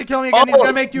 DJ's trying to kill me again! He's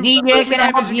gonna make you... DJ make me can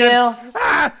night help vision you. again.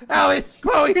 Ah! Ellie!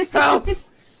 Chloe! Help!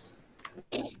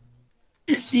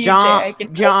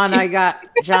 DJ, John, I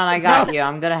got No. you.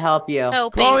 I'm gonna help you.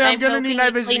 Helping. Chloe, I'm I'm gonna helping need you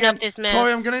night vision clean again. up this mess.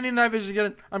 Chloe, I'm gonna need night vision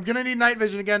again. I'm gonna need night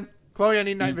vision again. Chloe, I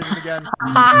need night vision again.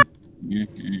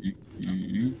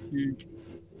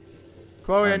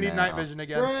 Chloe, I need no. night vision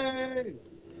again. Hooray!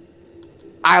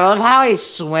 I love how I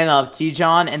swim up to you,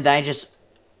 John, and then I just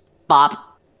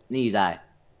bop, and you die.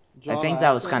 John, think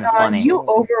that was think- kinda funny. You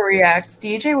overreact.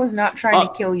 DJ was not trying Oh.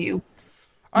 to kill you.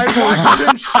 I watched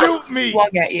him shoot me!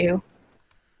 Swung at you.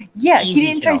 Yeah, Easy he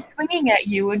didn't try kill. swinging at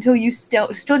you until you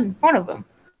stood in front of him.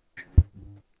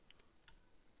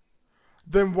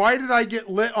 Then why did I get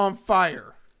lit on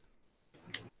fire?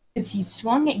 Because he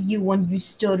swung at you when you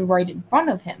stood right in front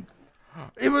of him.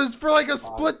 It was for like a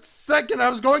split second. I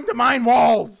was going to mine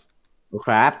walls. Oh,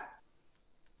 crap.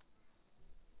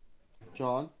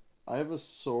 John, I have a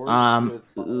sword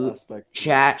with aspect.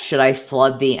 Chat, should I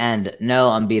flood the end? No,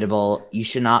 Unbeatable. You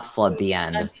should not flood the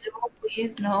end. Unbeatable,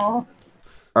 please, no.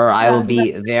 Or I will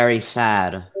be very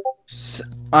sad.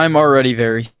 I'm already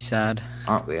very sad.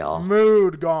 Aren't we all?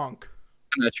 Mood gonk.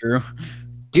 Not true.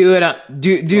 Do it up.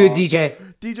 Do it, DJ.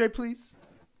 DJ, please.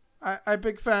 I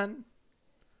big fan.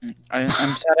 I'm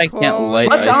sad I can't light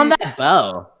What's ice. on that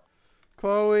bow?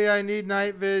 Chloe, I need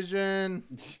night vision.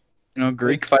 You know,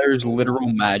 Greek fire is literal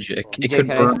magic. It DJ, could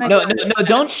can burn. I- no,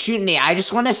 don't shoot me. I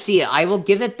just want to see it. I will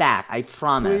give it back. I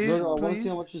promise. Please? No, I want to see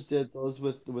how much this does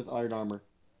with iron armor.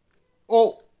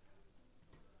 Oh!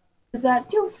 Does that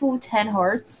do full 10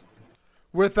 hearts?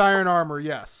 With iron armor,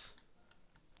 yes.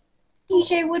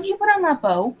 TJ, what'd you put on that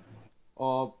bow?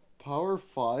 Power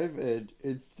 5 and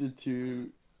it's to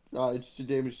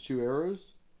damage 2 arrows.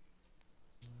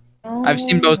 I've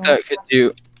seen bows that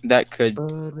could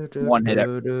one hit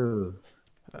it.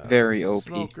 Very OP.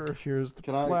 Smoker, here's the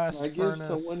Can I blast give furnace.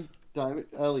 someone diamond?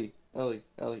 Ellie.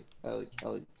 Mhm.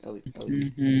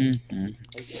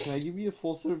 Can I give you a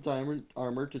full set of diamond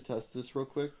armor to test this real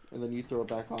quick, and then you throw it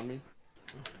back on me?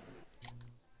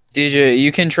 DJ,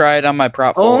 you can try it on my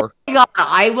prop Oh 4. my god,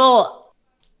 I will.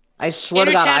 I swear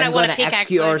to Inner God, chat, I I'm want going a to pickaxe,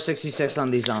 execute though. R66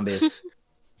 on these zombies.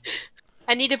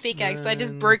 I need a pickaxe. I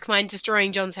just broke mine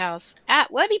destroying John's house.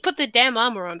 Let me put the damn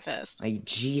armor on first. Like,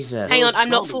 Jesus. Hang on, I'm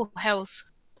not zombie. full health.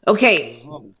 Okay,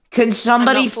 can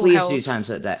somebody I'm not full please health. do times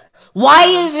at that? Why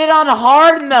is it on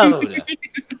hard mode?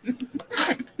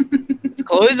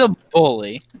 Chloe's a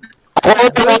bully.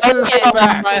 This is Yeah.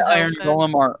 fact. My iron Fact.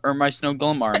 golem or my snow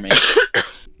golem army.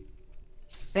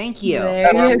 Thank you. There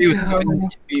That army you was go. given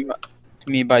to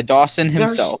me by Dawson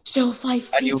himself. There's still 5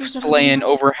 And you've fingers of slain them.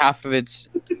 over half of its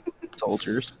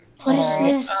soldiers. What is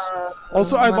this?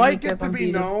 Also, I'd Let me like give it to him be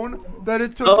beating. known that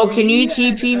it took Oh, can you and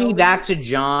TP me Ellie- back to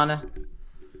John?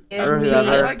 Give Or me whoever.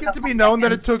 I'd a like it to couple be known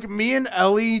that it seconds. took me and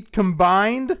Ellie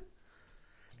combined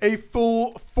a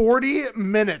full 40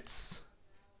 minutes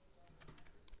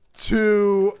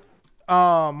to,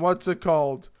 what's it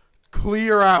called?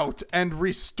 Clear out and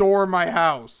restore my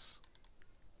house.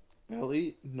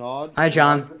 Ellie, nod. Hi,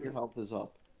 John. nod when your health is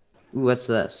up. Ooh, what's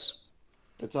this?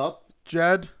 It's up.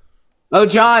 Jed? Oh,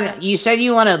 John, you said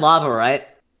you wanted lava, right?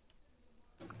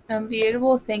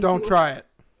 Unbeatable, thank Don't you. try it.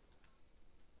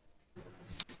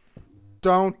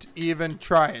 Don't even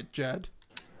try it, Jed.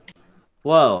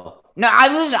 Whoa. No,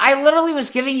 I literally was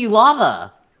giving you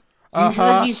lava.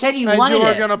 Because you said you and wanted you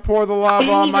were it. gonna pour the lava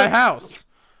didn't on my even- house.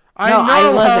 I No, I know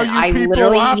how wasn't. you I people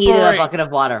literally needed a operate. bucket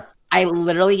of water. I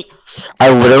literally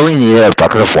needed a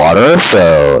bucket of water,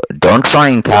 so don't try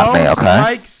and Don't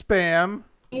Mike spam.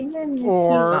 Even if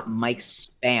Or- It's not Mike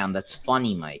Spam, that's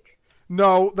funny, Mike.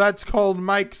 No, that's called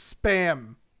Mike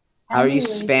spam. How are you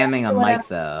Anyways, spamming a that's what mic, I'm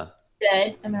though?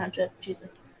 Dead. I'm not dead.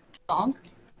 Jesus. Donk.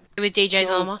 With DJ's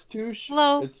armor.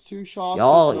 Hello. It's 2 shots.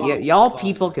 Y'all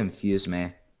people confuse me.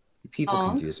 You people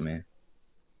Honk. confuse me.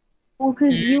 Well,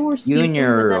 because you were You speaking, and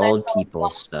your but then I old saw people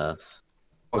Donk. stuff.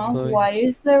 Donk, why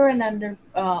is there an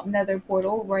nether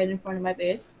portal right in front of my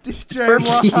base? DJ,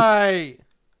 why?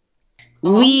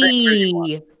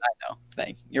 Wee! I know.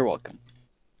 Thank you. You're welcome.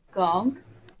 Gonk.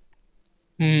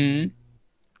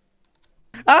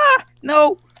 Ah!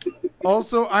 No!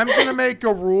 Also, I'm gonna make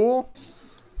a rule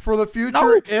for the future.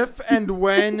 No. If and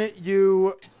when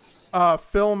you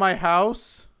fill my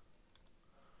house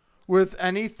with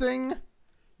anything,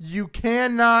 you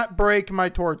cannot break my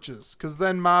torches, because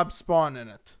then mobs spawn in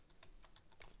it.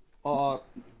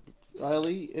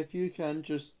 Ellie, if you can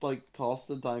just toss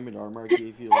the diamond armor I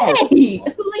gave you. Like, Hey!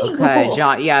 Illegal! Okay,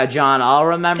 John. Yeah, John. I'll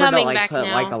remember Coming to back put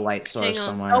now. a light source Hang on.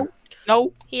 somewhere.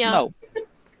 No! Here. No.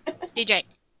 DJ.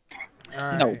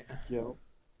 All No. right. yo.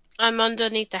 I'm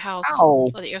underneath the house. Ow.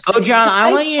 That you're Oh, saying. John,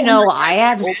 I want you to know I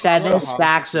have Oh, 7 wow.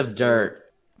 stacks of dirt.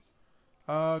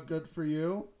 Good for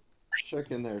you.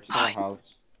 Check in there. It's not a house.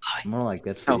 More like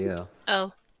good for Oh. you.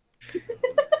 Oh.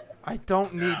 I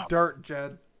don't need dirt,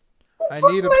 Jed. I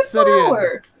Fuck need my obsidian.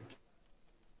 flower.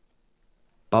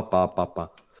 Bop, bop, bop,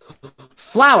 bop.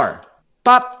 Flower!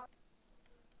 Bop!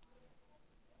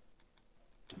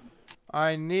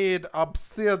 I need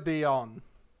obsidian.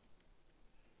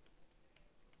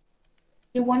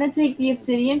 You want to take the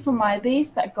obsidian from my base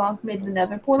that Gonk made the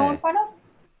nether portal in Okay. front of?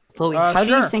 Chloe, how do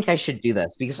you Sure. think I should do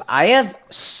this? Because I have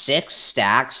 6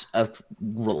 stacks of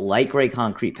light gray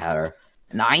concrete powder,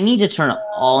 and I need to turn it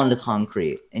all into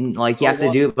concrete. And you have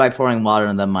to do it by pouring water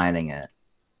and then mining it.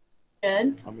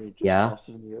 Jed, I mean, just Yeah. toss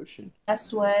it in the ocean.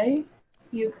 best way,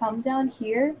 you come down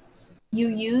here, you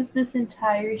use this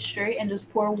entire straight and just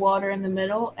pour water in the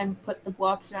middle and put the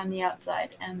blocks around the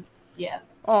outside, and yeah.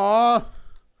 Aw.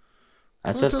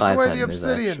 That's Who a took away the 5-head move,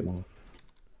 obsidian? actually.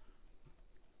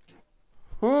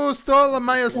 Who stole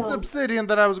my So- obsidian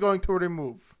that I was going to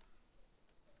remove?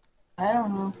 I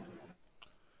don't know.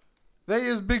 They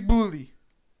is Big Bully.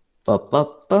 All I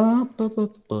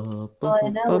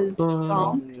know is John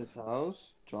Tom. in his house?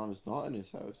 John is not in his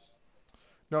house.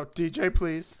 No, DJ,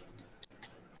 please.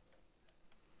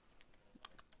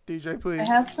 DJ, please. I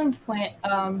have some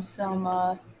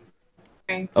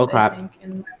drinks, Oh, crap. I think, in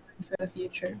my room for the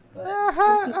future. But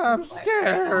I'm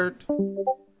scared.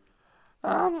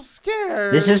 I'm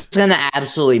scared. This is gonna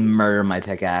absolutely murder my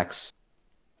pickaxe.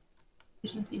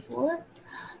 Efficiency 4?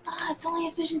 Ah, it's only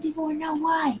efficiency 4. No,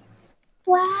 why?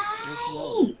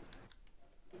 Why?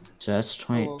 Just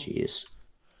 20. Jeez.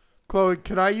 Chloe,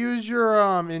 could I use your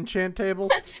enchant table?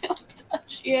 Silk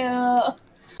touch, yeah.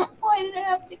 Why did it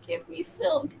have to give me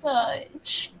silk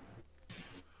touch?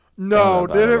 No,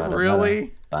 Bada, did bada, it bada,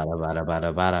 really? Bada bada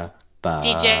bada bada.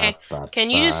 DJ, can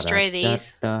you bada, destroy da,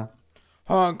 these? da.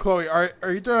 Hold on, Chloe. Are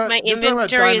you doing? My you're talking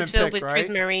about inventory diamond is filled pick, with right?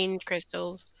 prismarine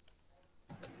crystals.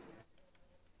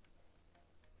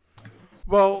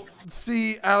 Well,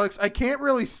 see, Alex, I can't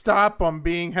really stop them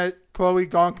being Chloe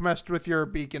gonk messed with your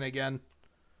beacon again.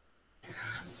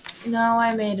 No,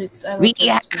 I made it. I We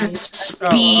left it have speed.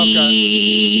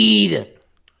 speed.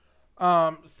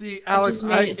 See, Alex, just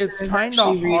made it so it's there's kind of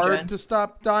actually hard regen. to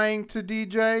stop dying to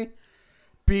DJ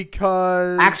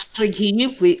because Actually, can you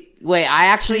please wait? I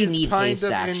actually he's need kind haste of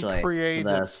in actually for creative.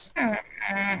 this.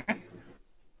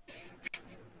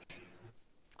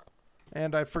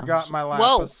 And I forgot my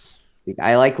Whoa. lapis.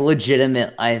 I like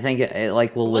legitimate. I think it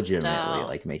like will What the- legitimately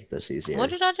like make this easier. What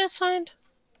did I just find?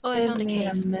 Oh, I Give found a me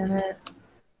a cave. minute.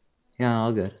 Yeah,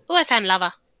 all good. Oh, I found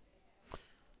lava.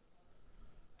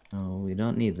 Oh, we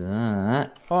don't need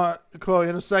that. Chloe,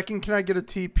 in a second, can I get a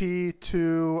TP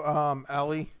to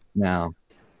Ellie? No.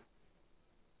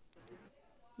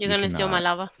 You're You gonna steal my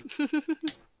cannot. lava.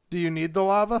 Do you need the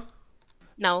lava?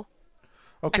 No,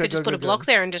 Okay, I could just good, put a good, block good.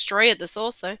 there and destroy it. The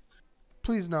source, though.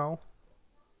 Please no.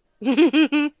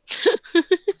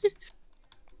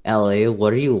 Ellie,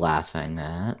 what are you laughing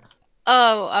at?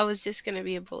 Oh, I was just gonna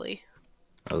be a bully.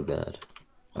 Oh, good.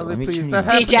 Well, Ellie, let me please, turn that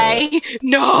you up a happens- bit. DJ,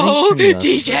 no, Let me turn you up a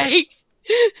DJ.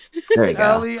 There we go.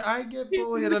 Ellie, I get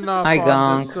bullied enough Hi,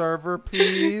 on this Gonk. server,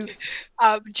 please.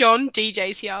 John,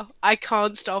 DJ's here. I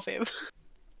can't stop him.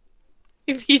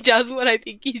 If he does what I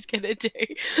think he's gonna do,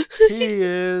 He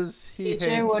is. He DJ,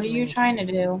 hates what are you me. trying to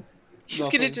do? he's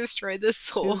gonna Nothing. destroy the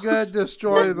source. He's gonna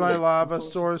destroy my lava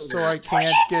source so I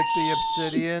can't get the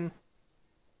obsidian.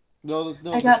 No,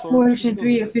 no. I the got source Fortune is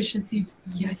 3 over. efficiency.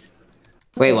 Yes.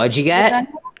 Wait, what'd you Does get?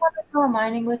 anyone want to go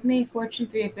mining with me? Fortune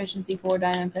 3 efficiency 4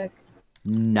 diamond pick.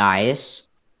 Nice.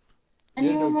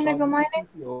 Anyone want to John, go you mining? can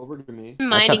TP over to me. That's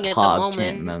Mining a at the pog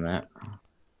chant moment. moment.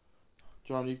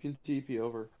 John, you can TP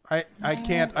over. I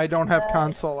can't. I don't have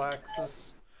console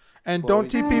access. And Chloe.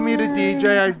 don't TP me to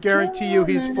DJ. I guarantee you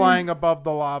he's flying above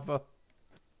the lava.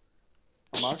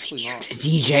 I'm actually not.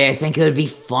 DJ, I think it would be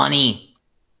funny.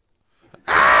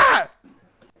 Ah!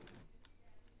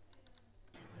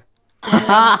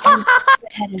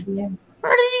 Ahead of you.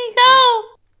 Where did he go?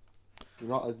 You're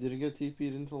not. I didn't get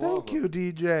TP'd into lava. Thank you,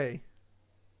 DJ.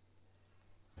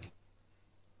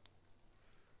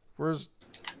 Where's...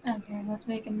 Okay, let's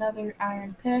make another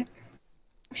iron pick.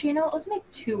 Actually, you know what? Let's make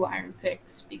 2 iron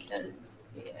picks because,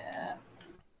 yeah.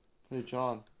 Hey,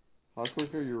 John. How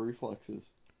quick are your reflexes?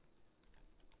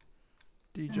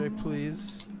 DJ,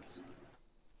 please.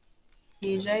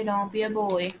 DJ, don't be a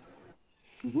bully.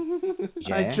 I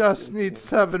DJ, just need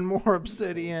 7 more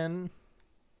obsidian.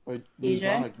 Wait, DJ?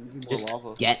 John, I can give you Just more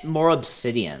lava. get more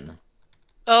obsidian.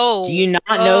 Oh. Do you not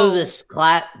know oh. this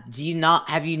class? Do you not?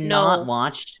 Have you not No.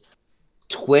 watched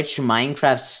Twitch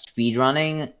Minecraft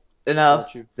speedrunning enough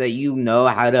Got you. that you know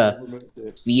how to Removed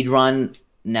it. speedrun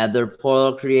Nether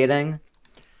portal creating?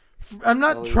 I'm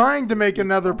not Ellie. trying to make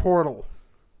another portal.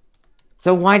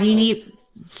 So why do you need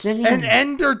obsidian? An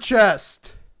ender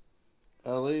chest!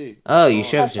 Ellie. Oh, you John.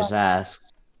 should have just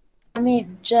asked. I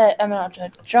mean, John.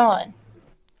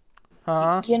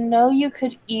 Huh? You know you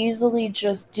could easily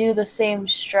just do the same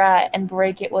strat and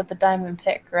break it with the diamond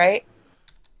pick, right?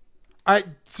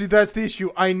 See, that's the issue.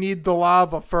 I need the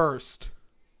lava first.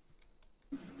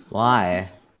 Why?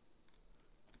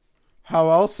 How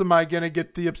else am I gonna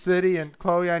get the obsidian?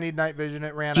 Chloe, I need night vision.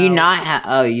 It ran Do you out. not have?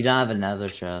 Oh, you don't have another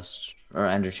chest or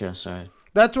ender chest. Sorry.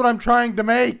 That's what I'm trying to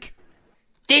make.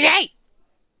 DJ,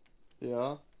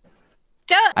 Yeah.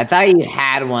 Duh. I thought you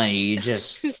had one. You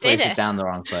just Stay placed there. it down the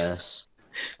wrong place.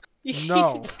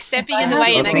 No. Stepping If in I the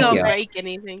way have and I to can't go- break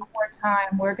anything. One more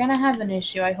time, we're gonna have an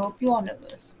issue. I hope you all know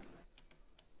this.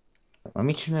 Let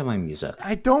me turn down my music.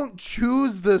 I don't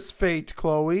choose this fate,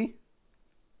 Chloe.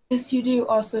 Yes, you do.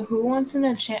 Also, who wants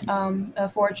a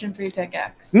Fortune 3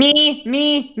 pickaxe?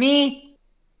 Me.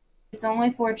 It's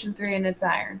only Fortune 3 and it's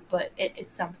iron, but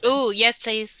it's something. Ooh, yes,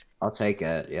 please. I'll take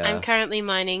it. Yeah. I'm currently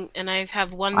mining, and I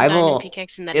have one I diamond will-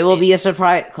 pickaxe in that. It will pit. be a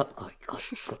surprise.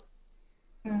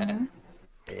 Mhm.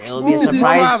 It will be a Ooh, more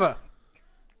surprise. lava.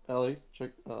 Ellie, check.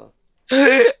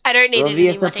 I don't need It it will be a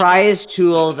anymore. surprise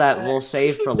tool that we'll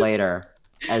save for later,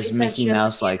 as Essentially, Mickey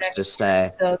Mouse likes to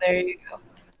say. So there you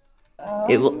go.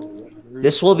 It will.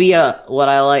 This will be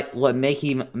what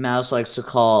Mickey Mouse likes to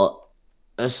call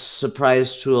a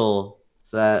surprise tool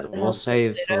that we'll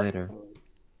save for later.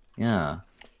 Yeah.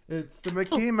 It's the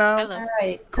Mickey Mouse. hello.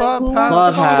 Alright, so Clubhouse. who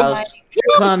wants to go Clubhouse.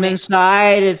 mining? Come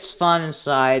inside. It's fun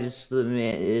inside. It's the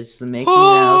Mickey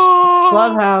Mouse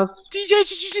Clubhouse. DJ,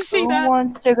 did you just say Who that?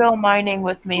 wants to go mining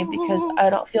with me? Because I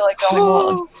don't feel like going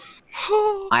alone.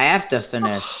 I have to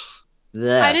finish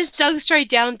this. I just dug straight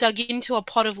down, dug into a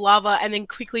pot of lava, and then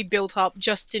quickly built up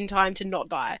just in time to not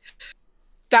die.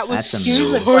 That was That's so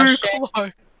amazing. Question.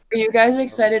 close. Are you guys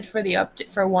excited for the update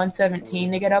for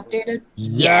 117 to get updated?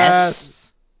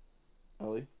 Yes.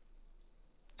 Ellie.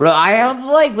 Bro, I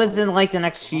hope within the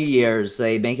next few years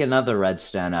they make another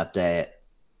Redstone update.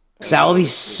 'Cause that will be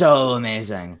so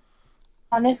amazing.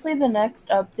 Honestly, the next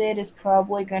update is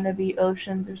probably going to be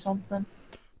oceans or something.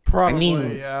 Probably, I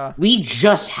mean- yeah. We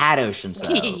just had oceans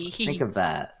though. Think of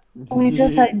that. We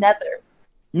just had nether.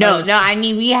 No, I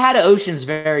mean we had oceans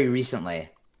very recently.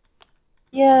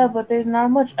 Yeah, but there's not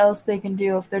much else they can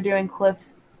do if they're doing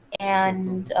cliffs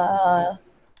and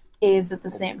caves at the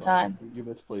same time. You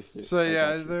misplaced it. So I yeah,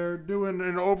 got you. they're doing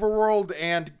an overworld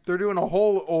and they're doing a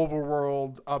whole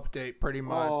overworld update pretty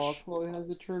much. Oh, Chloe has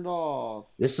it turned off.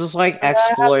 This is like Do I have turned off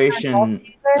exploration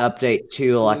either? update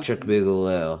 2 Electric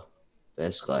Boogaloo,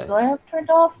 basically. Do I have turned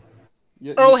off?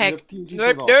 Yeah, Oh, you heck. have TNT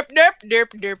Derp, turned off. derp,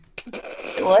 derp,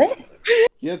 derp. What?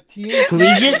 You have TNT. Can we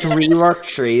just rework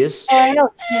trees? Oh, I know.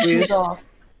 TNT's Please. off.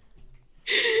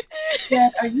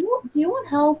 Dad, do you want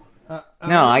help? No,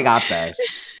 I got this.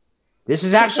 This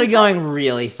is actually going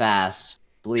really fast,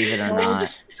 believe it or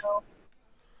not.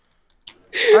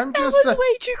 I'm That just was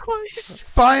way too close.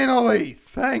 finally,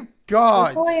 thank God.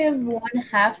 Before I have one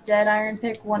half dead iron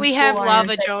pick, one We full have iron lava,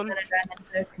 pick, John. and a diamond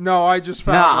pick. No, I just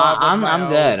No, found lava of I'm my own.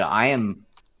 good.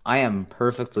 I am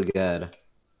perfectly good.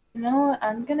 You know what?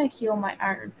 I'm gonna heal my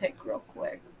iron pick real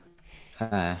quick.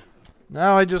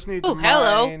 Now I just need Oh, to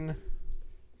hello. mine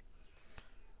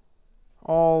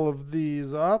all of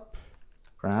these up.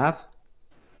 Crap.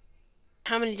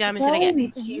 How many diamonds did I get? Probably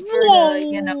be cheaper to,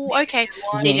 you know, Whoa, okay.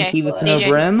 one, DJ, Yankee with but- no DJ.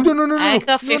 brim. No, no, no, no, I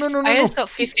got no, no, no, no, I no. just got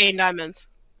 15 diamonds.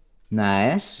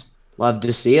 Nice. Love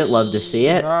to see it. Love to see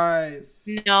it. Nice.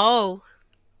 No.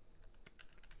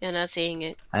 You're not seeing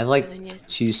it. I have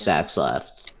 2 stacks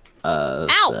left of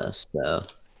Ow! this, so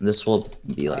this will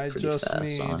be I pretty just fast,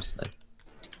 need- honestly.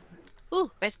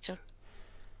 Ooh, redstone.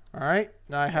 All right,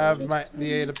 now I have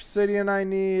the 8 obsidian I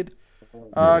need.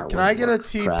 No, Can I get a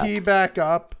crap. TP back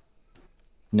up?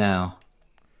 No.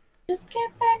 Just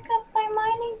get back up by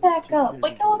mining back up,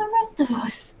 like all the rest of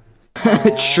us.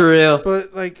 True. But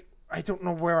I don't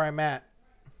know where I'm at.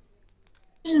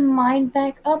 Just mine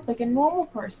back up like a normal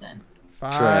person.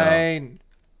 Fine.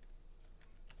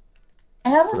 I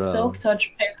have a Bro. silk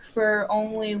touch pick for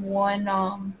only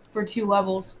for 2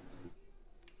 levels.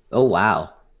 Oh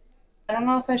wow. I don't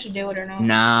know if I should do it or not.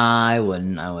 Nah, I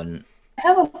wouldn't. I wouldn't. I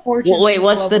have a fortune. Well, wait, pick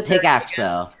what's the level 30 pickaxe again.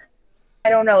 though? I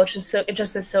don't know. It's just it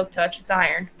just says silk touch. It's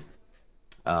iron.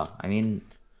 Oh, I mean,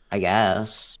 I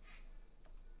guess.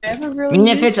 Do I ever I really mean,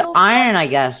 if use it's silk iron, I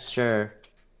guess, sure. touch?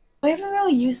 Do I ever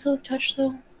really use silk touch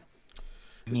though?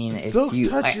 I mean, if Silk you,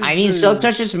 touch I mean, silk is-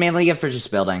 touch is mainly good for just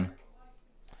building.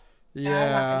 I'm not Yeah.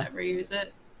 gonna ever use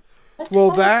it. Let's Well,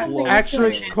 find that something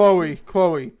actually, else to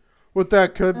Chloe, what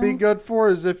that could be Oh. good for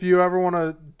is if you ever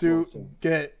want to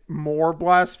get more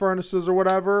blast furnaces or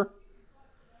whatever,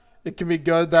 it can be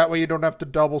good. That way you don't have to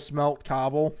double smelt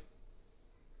cobble.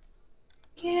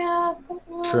 Yeah, but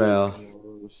like,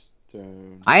 True.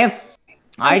 Glowstone.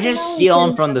 I just steal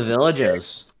them from the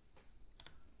villages.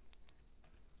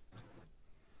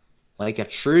 Like a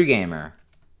true gamer.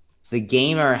 The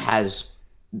gamer has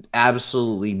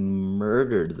absolutely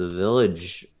murdered the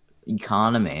village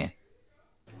economy.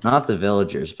 Not the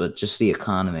villagers, but just the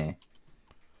economy.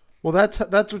 Well, that's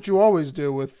what you always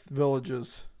do with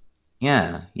villages.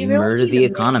 Yeah, you really murder need the to make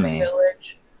a economy.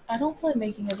 village. I don't feel like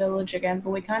making a village again, but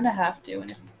we kind of have to, and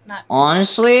it's not.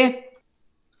 Honestly,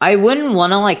 I wouldn't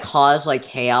want to like cause like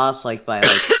chaos like by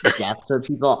like deaths of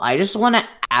people. I just want to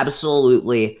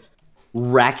absolutely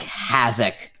wreak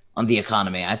havoc on the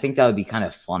economy. I think that would be kind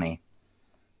of funny.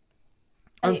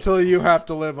 Until you have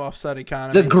to live off said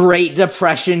economy. The Great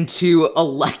Depression to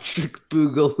Electric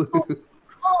Boogaloo.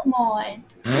 Come on.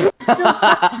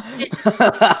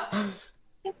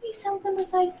 Give me something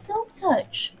besides Silk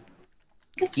Touch.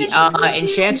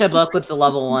 Enchant a book with the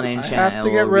level 1 I enchant. have to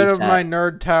get rid of my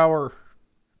nerd tower.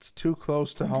 It's too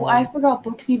close to home. Well, I forgot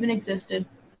books even existed.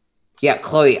 Yeah,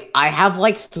 Chloe, I have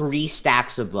like 3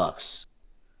 stacks of books.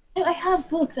 I have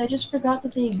books. I just forgot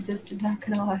that they existed. Not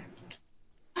gonna lie.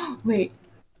 Wait.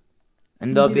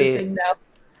 And they'll do be. the thing now.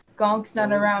 Gonk's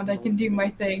not around. I can do my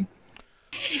thing.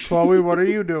 Chloe, what are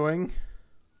you doing?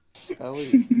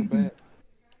 Ellie, come back.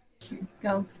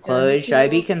 Gonk's Chloe, should I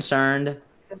be concerned?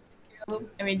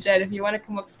 I mean, Jed, if you want to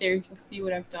come upstairs, we'll see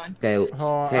what I've done. Okay,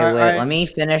 Oh, okay, wait. Let me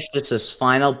finish just this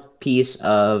final piece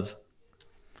of.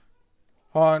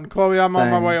 Hold on, Chloe, I'm on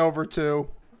my Thing. way over too.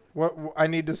 What I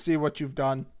need to see what you've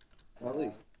done.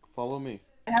 Ellie, follow me.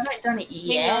 I haven't done it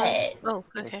yet. Oh,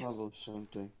 I okay. follow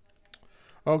something.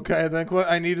 Okay, then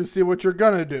I need to see what you're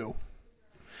gonna do.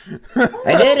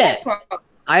 I did it!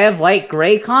 I have light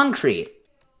gray concrete.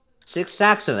 6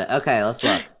 stacks of it. Okay, let's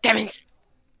look. Damn it!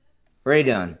 What are you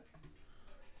doing?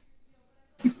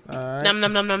 Alright. Num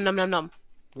num num num num num num.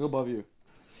 Look above you.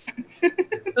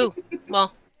 Ooh,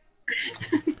 well.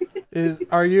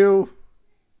 Are you?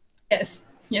 Yes.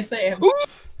 Yes, I am.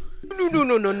 No, no,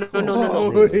 no, no, no, no, no,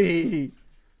 no. Chloe.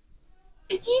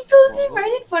 He built it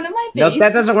right in front of my face. Nope,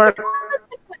 that doesn't work.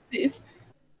 Consequences.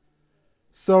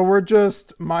 So we're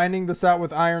just mining this out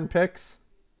with iron picks?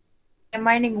 I'm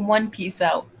mining one piece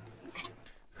out.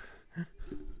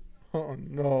 Oh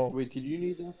no. Wait, did you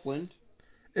need that flint?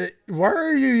 Why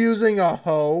are you using a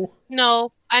hoe?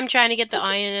 No, I'm trying to get the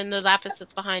iron and the lapis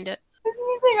that's behind it. He's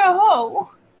using a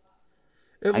hoe.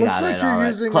 It I looks got like it, you're alright.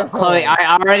 using a hoe. Chloe,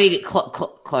 I already.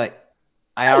 Chloe,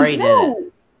 I already did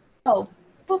it. Oh,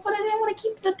 but I didn't want to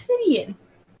keep the obsidian.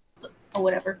 Oh,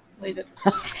 whatever. Leave it.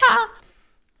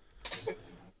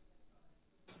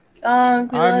 I'm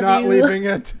not leaving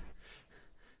it.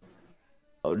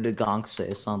 Oh, did Gonk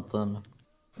say something?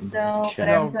 No, but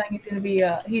I'm saying he's gonna be.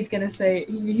 He's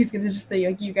gonna just say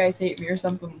like, you guys hate me or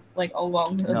something like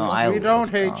along those No, lines. We don't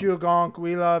hate you, Gonk.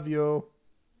 We love you.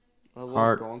 I love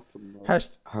Heart. Gonk from the-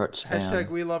 Hurt Hashtag spam.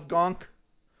 we love Gonk.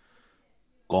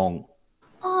 Gonk.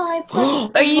 Oh, I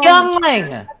put A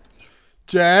youngling!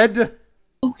 Jed.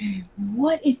 Okay,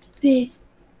 what is this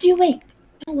doing?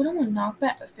 Oh, I don't want to knock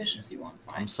back efficiency one.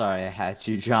 I'm Fine. sorry I had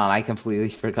to, John. I completely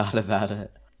forgot about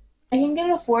it. I can get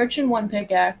a fortune 1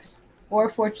 pickaxe or a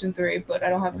fortune 3, but I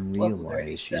don't have I a level 30.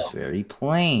 realize she's So very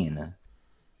plain.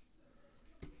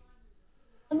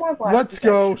 some more black Let's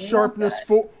go. protection. Sharpness Love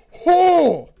 4.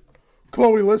 Oh!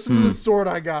 Chloe, listen to the sword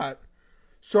I got.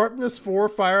 Sharpness 4,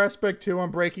 fire aspect 2,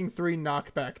 unbreaking 3,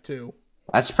 knockback 2.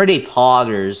 That's pretty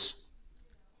poggers.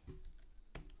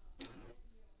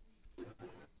 that.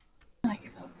 I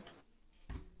give up.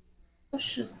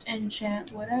 Let's just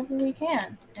enchant whatever we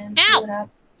can and see Ow! what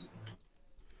happens.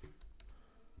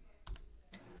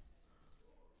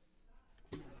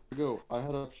 Go. I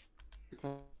had a.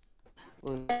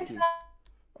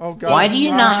 Oh god. Why do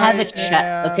you not have a I chest?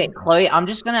 am- Okay, Chloe, I'm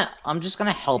just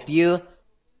gonna help you.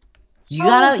 You Oh,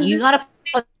 gotta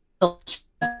put the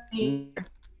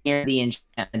near the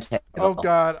enchantment table. Oh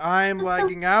god, I'm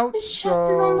lagging out. His chest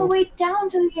is on the So way down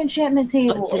to the enchantment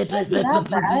table. It's not that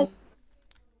bad.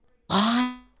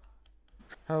 What?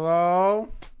 hello.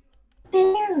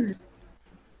 There.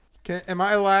 Am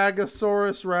I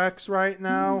Lagosaurus Rex right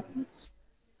now?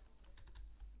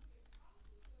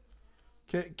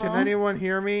 Can Huh? anyone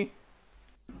hear me?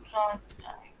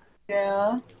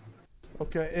 Yeah.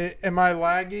 Okay, am I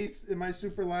laggy? Am I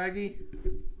super laggy?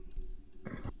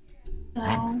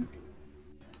 No.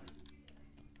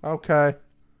 Okay.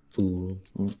 Fool.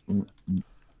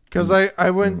 Because I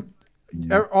went,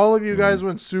 all of you guys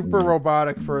went super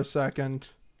robotic for a second.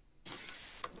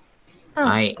 Oh,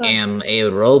 I God. am a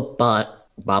robot.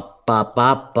 Ba ba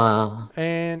ba ba.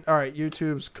 And, alright,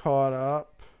 YouTube's caught up.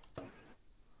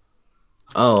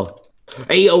 Oh.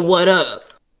 Hey yo, what up?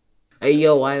 Hey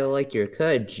yo, I like your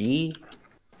cut, G.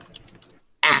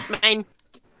 Ah. Mine.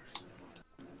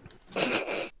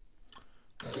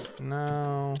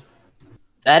 No.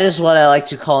 That is what I like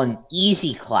to call an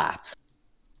easy clap.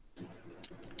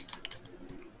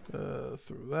 Through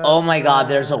that. Oh my god,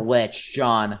 there's a witch,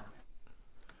 John.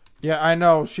 Yeah, I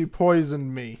know. She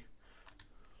poisoned me.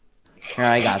 Here,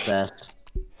 I got this.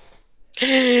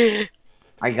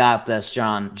 I got this,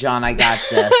 John. John, I got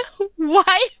this.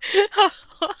 Why?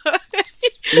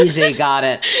 Easy, got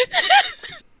it.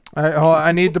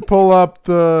 I need to pull up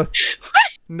the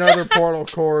nether portal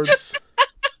cords.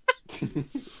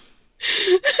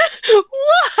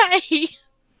 Why?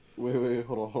 Wait,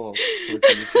 hold on.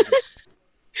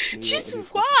 Just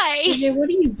why? DJ, what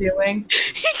are you doing?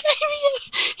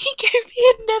 He gave me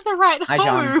a netherite Hi,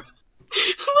 John. home.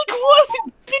 Like, what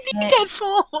did he need that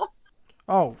for?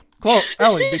 Oh,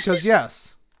 Ellie, because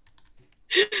yes.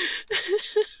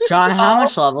 John, how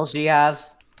much levels do you have?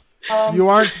 You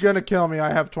aren't gonna kill me.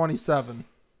 I have 27.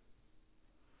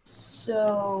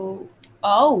 So,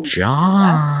 oh,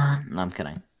 John. No, I'm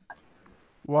kidding.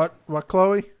 What,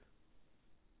 Chloe?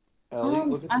 Ellie,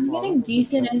 look at the I'm bottom getting of the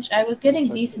decent. text. I was getting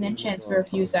Check decent the enchants email for a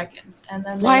few box. seconds, and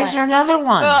then Why is there another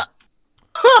one?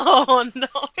 Oh no.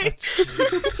 Let's see.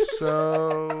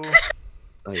 So,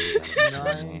 Oh, you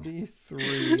got it.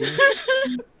 93.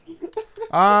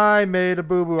 I made a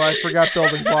boo-boo. I forgot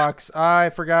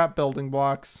building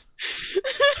blocks.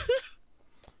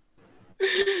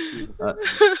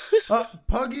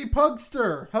 Puggy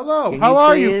Pugster. Hello. Can How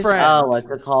are you, please- friend? Oh,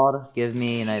 what's it called? Give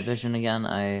me night vision again.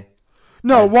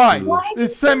 No, why? Why It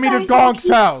did sent you me to guys all Gonk's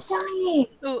keep house. dying?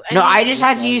 Ooh, No, I need- just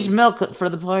had to use milk for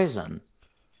the poison.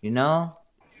 You know?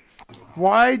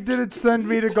 Why did it send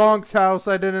me to Gonk's house?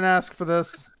 I didn't ask for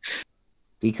this.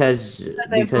 Because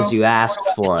I broke you the asked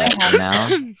portal for at it, my you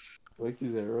know? Like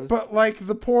these arrows. But like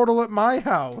the portal at my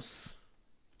house.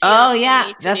 Oh you yeah,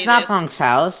 need to that's do not this. Gonk's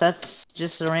house. That's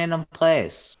just a random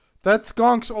place. That's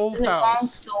Gonk's old Is it house.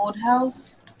 Gonk's old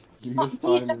house? You Oh, missed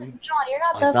John, timing. you're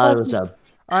not I that thought it fucking. was a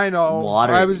I know.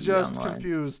 Water, I was you just young ones.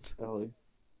 confused.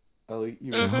 Ellie,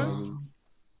 you Mhm. missed timing.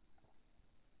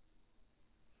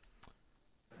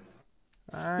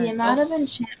 Alright. The amount of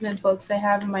enchantment books I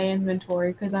have in my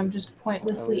inventory because I'm just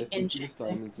pointlessly Ellie, I think you missed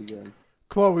enchanting. timings again.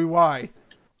 Chloe, why?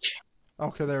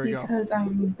 Okay, there we go. Because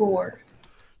I'm bored.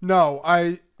 No,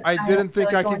 I I didn't feel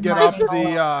think like I could going get up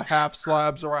mining all the half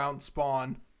slabs around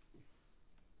spawn.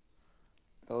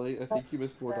 Ellie, I think That's you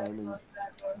missed 4 bad diamonds.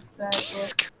 book, bad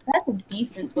book. That's a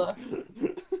decent book.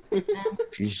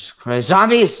 Jesus Christ.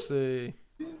 Zombies! Let's see.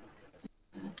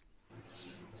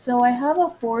 So I have a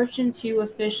Fortune 2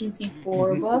 Efficiency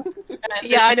 4 book. And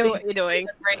Yeah, I know Efficiency what you're doing.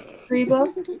 3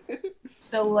 book.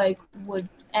 So, like, would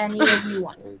any of you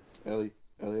want it? Ellie,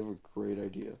 I have a great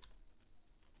idea.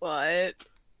 What?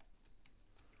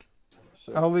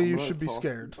 So Ellie, I'm you gonna should be toss-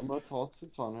 scared. I'm gonna toss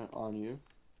this on you. I'm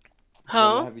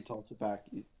Huh? gonna have you toss it back.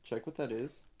 You check what that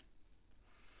is.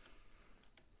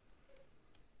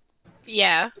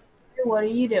 Yeah. What are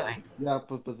you doing? Yeah,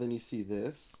 but then you see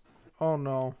this. Oh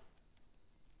no.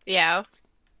 Yeah.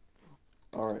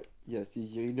 All right. Yes,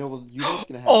 you know what's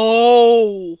gonna happen.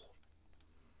 Oh.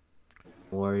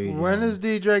 What are you When doing? is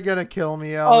DJ gonna kill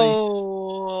me, Ellie?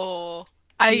 Oh.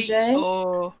 DJ?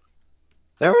 Oh.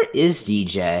 Where is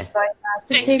DJ? Have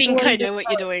to I take think away I know what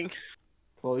you're doing.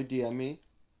 Chloe, DM me.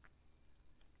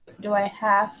 Do I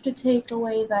have to take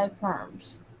away thy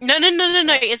perms? No.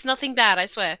 It's nothing bad, I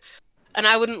swear. And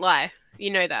I wouldn't lie. You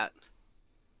know that.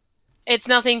 It's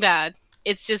nothing bad.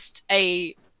 It's just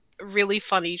a really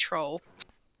funny troll.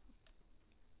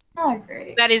 Not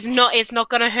great. That is not. It's not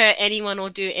gonna hurt anyone or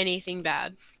do anything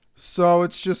bad. So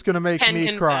it's just gonna make Can me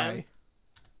confirm. cry.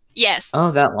 Yes.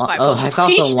 Oh, that Quite I thought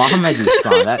the possibly. llama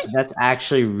despawned. That's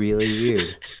actually really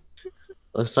weird.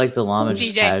 Looks like the llama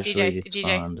just casually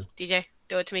despawned. DJ,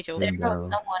 do it to me too. There No. goes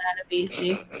someone out of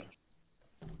BC.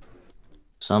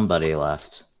 Somebody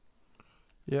left.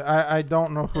 Yeah, I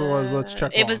don't know who it was. Let's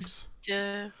check it was- logs.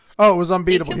 Uh, Oh, it was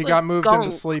unbeatable. it He was got moved into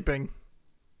Gonk. sleeping.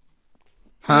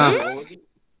 Huh? What was it?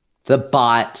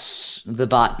 The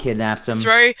bot kidnapped him.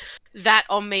 throw that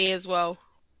on me as well.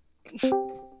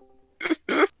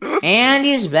 And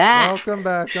he's back. Welcome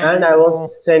back. And I unbeatable.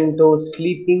 was sent to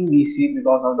sleeping DC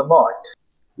because of the bot.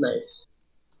 Nice.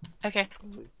 Okay.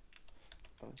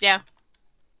 Yeah.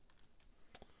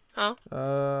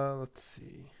 Let's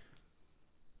see.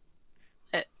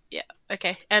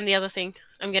 Okay. And the other thing.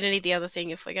 I'm gonna need the other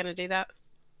thing if we're gonna do that.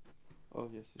 Oh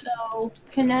yes. So,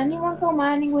 can anyone go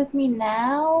mining with me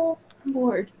now? I'm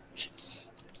bored.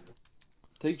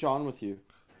 Take John with you.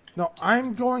 No,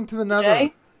 I'm going to the Nether.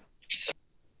 Jay?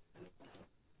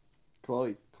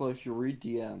 Chloe, if you read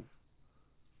DM,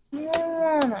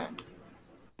 No.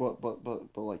 but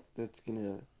like that's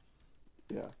gonna,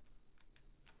 yeah.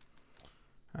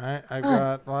 Alright, I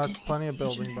Oh, got plenty of DJ.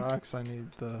 building blocks. I need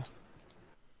the.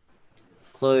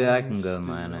 Chloe, I can go Steel.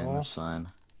 mining. That's fine.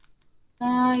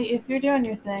 If you're doing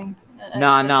your thing.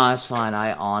 No, it's fine.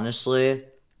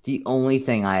 The only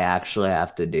thing I actually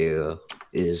have to do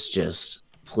is just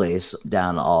place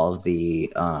down all of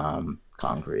the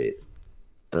concrete.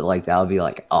 But like that would be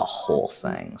like a whole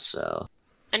thing. So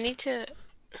I need to.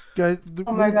 Guys,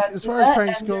 Oh my God, as so far as that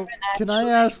pranks go, Enderman can I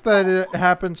actually- ask that it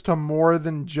happens to more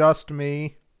than just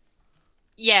me?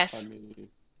 Yes. I mean,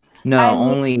 no, I mean,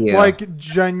 only you. Like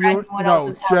genuine? Anyone No,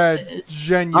 else's house is.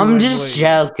 genuinely. I'm just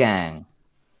joking.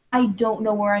 I don't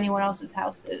know where anyone else's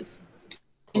house is.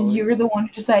 And Chloe, you're the one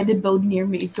who decided to build near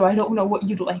me, so I don't know what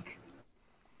you'd like.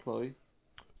 Chloe,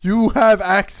 You have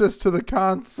access to the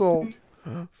console.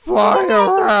 Fly I don't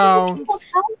know where around. people's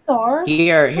houses are.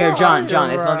 Here, John, Fly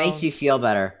if it makes around. you feel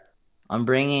better, I'm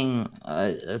bringing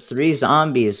 3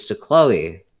 zombies to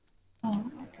Chloe. Oh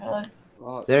my God.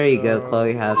 There you go,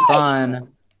 Chloe. Have fun.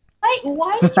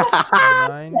 Why did you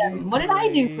have them? 93. What did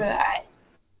I do for that?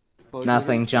 Chloe,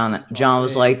 Nothing, can I get a John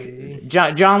was like, Baby.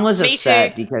 John was Me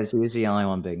upset too. because he was the only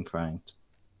one being pranked.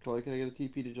 Chloe, can I get a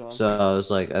TP to John? So I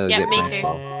was like, oh, Yeah, get me pranked. too.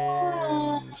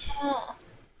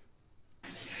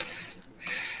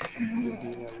 And Give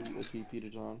me a TP to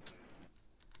John.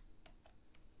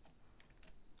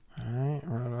 Alright,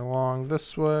 run along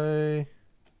this way.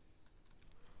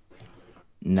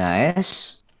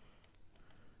 Nice.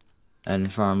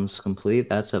 And farm's complete.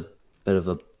 That's a bit of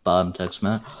a bomb text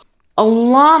man. A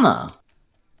llama!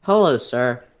 Hello,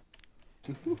 sir.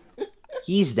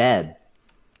 He's dead.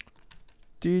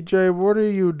 DJ, what are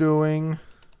you doing?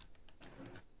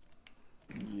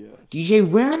 Yeah. DJ,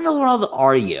 where in the world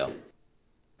are you?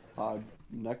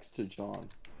 Next to John.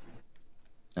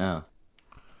 Oh.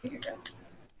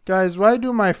 Guys, why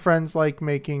do my friends like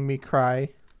making me cry?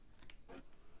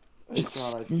 Hey,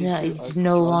 It's John, I think no- you- it's I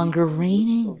no found longer you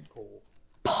raining. some coal.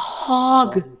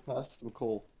 Pog! John, you passed some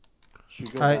coal.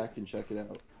 Should go I- back and check it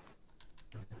out.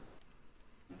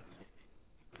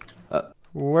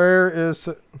 Where is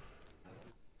it?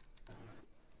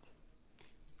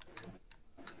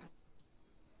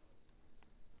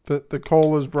 The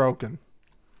coal is broken.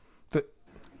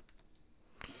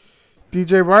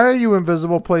 DJ, why are you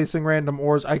invisible placing random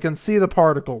ores? I can see the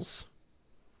particles.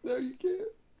 No, you can't.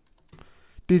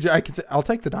 DJ, I can see. I'll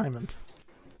take the diamond.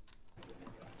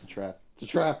 It's a trap. It's a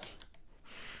trap.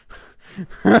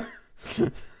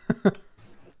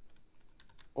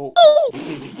 Oh.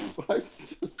 I'm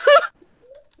so-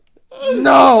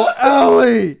 No,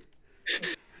 Ellie!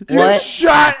 You What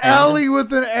shot happened? Ellie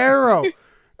with an arrow.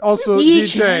 Also,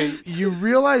 DJ. DJ, you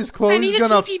realize Chloe's need a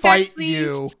gonna TP back, fight please.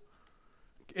 you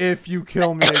if you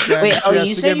kill me again. Wait, She Ellie, has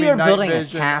you to said give you me were night building a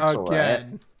vision castle, right?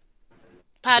 again.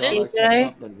 Pardon? John, I DJ?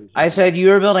 cannot blend vision. I said you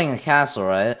were building a castle,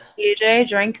 right? DJ,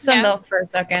 drink some Yeah. milk for a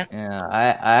second. Yeah, I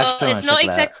actually Well, want it's to not check it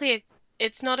out. exactly a,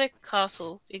 it's not a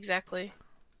castle exactly.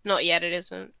 Not yet, it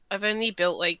isn't. I've only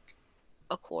built like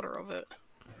a quarter of it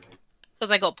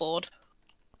because I got bored.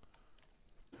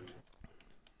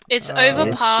 It's over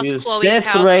Yes, past you Chloe's Sith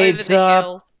house over raids the up.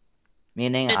 hill.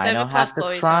 Meaning It's I over don't have past to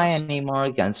Chloe's try house. anymore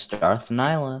against Darth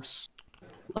Nihilus.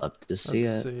 Love to see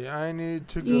Let's it. see. I need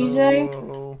to DJ?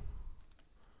 go.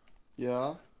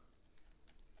 Yeah?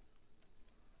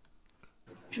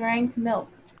 Drank milk.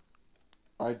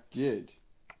 I did.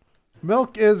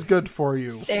 Milk is good for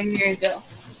you. There you go.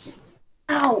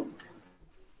 Ow!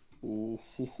 Ooh.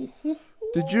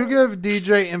 Did you give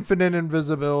DJ infinite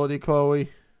invisibility, Chloe?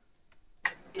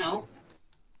 No.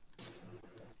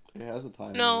 It has a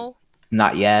time No.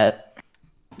 Not yet.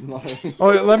 limit. Oh,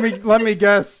 let me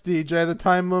guess, DJ. The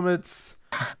time limit's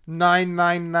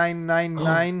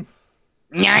 99999.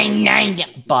 9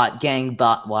 bot gang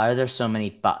bot. Why are there so many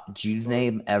bot? You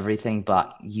name everything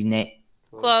bot. You name.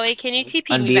 Chloe, can you TP me back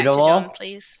to Unbeatable? John,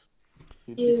 please?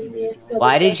 Give me a couple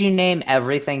Why did seconds. you name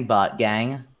everything bot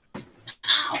gang?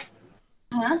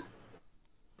 Huh?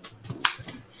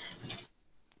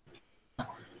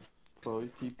 Chloe,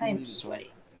 TP I'm me to John.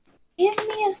 sweaty. Give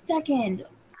me a second.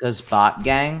 Cause bot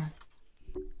gang.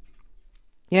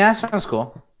 Yeah, sounds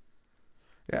cool.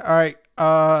 Yeah. All right.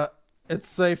 It's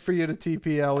safe for you to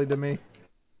TP Ellie to me.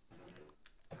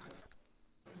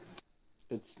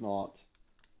 It's not.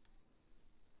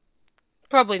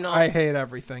 Probably not. I hate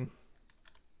everything.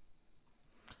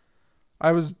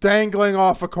 I was dangling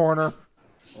off a corner.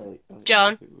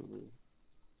 John?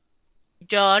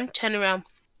 John, turn around.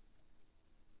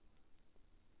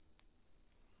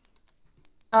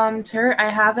 Tur, I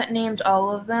haven't named all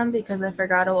of them because I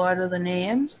forgot a lot of the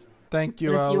names. Thank you,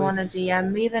 But if Ellie. you want to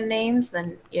DM me the names,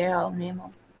 then yeah, I'll name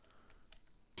them.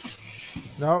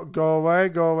 No, go away,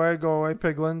 go away, go away,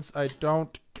 piglins. I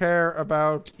don't care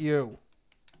about you.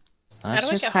 That's do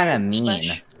I just get kind of hired? mean.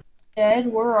 Slash. Ed,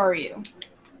 where are you?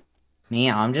 Me,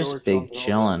 I'm just George, big John,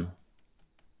 chillin'.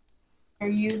 Are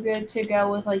you good to go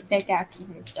with like pickaxes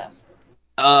and stuff?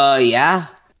 Yeah.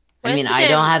 I mean, I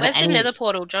don't have Where's any. the nether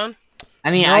portal, John?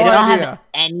 I mean, No I don't idea. have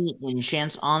any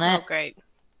enchants on Oh, it, great.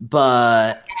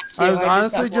 but I was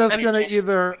honestly got one. just I'm gonna just-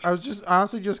 either. I was just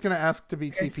honestly just gonna ask to be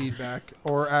TP'd back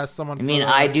or ask someone. I mean, for,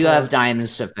 I do have cords.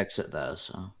 diamonds to fix it though,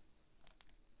 so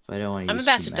if I don't want to I'm use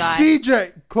about too to many.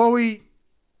 die. DJ, Chloe,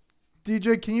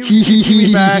 DJ, can you TP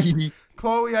me back?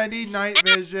 Chloe, I need night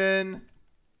vision.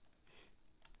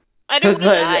 I don't want to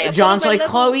die. I've John's got all my like,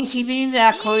 Chloe, levels. TP me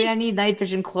back. Chloe, I need night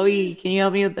vision. Chloe, can you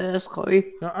help me with this?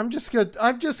 Chloe. No, I'm just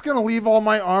gonna leave all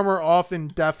my armor off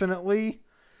indefinitely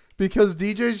because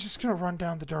DJ's just gonna run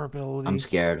down the durability. I'm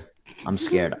scared. I'm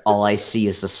scared. All I see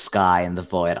is the sky and the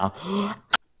void.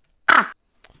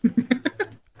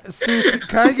 See,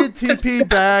 can I get TP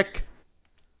back?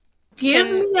 Give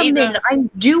Can me a either- minute. I'm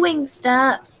doing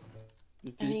stuff.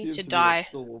 The I need TP to is die.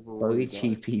 still overall Chloe die.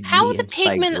 TP. How are the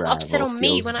pigmen upset on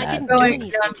me when I didn't Oh do wait,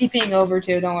 anything? no, I'm TPing over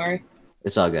too. Don't worry.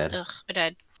 It's all good. Ugh, I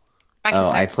died. Back in Oh, a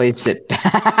I sec. placed it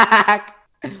back.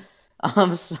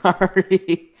 I'm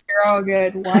sorry. You're all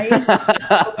good. Why is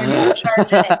they're not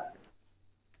charging it?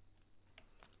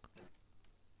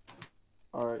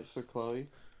 Alright, so Chloe.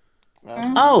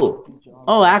 Oh.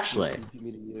 Oh, actually. TP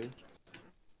me to you.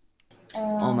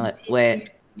 Oh my. TP Wait.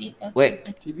 me- okay. Wait.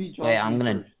 TP John Wait, I'm to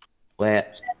you gonna. first. Wait.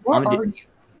 Where I'm gonna are you?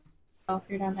 Oh,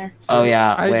 you're down there. Oh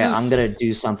yeah. I Wait. just- I'm gonna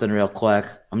do something real quick.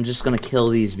 I'm just gonna kill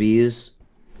these bees.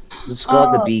 Let's go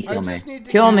up the Oh, bee. I Kill me. just need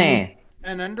to Kill get me.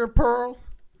 An ender pearl,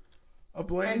 a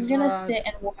blaze I'm gonna rod. sit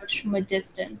and watch from a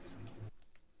distance.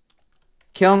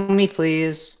 Kill me,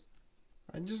 please.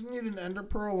 I just need an ender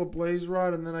pearl, a blaze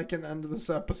rod, and then I can end this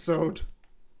episode.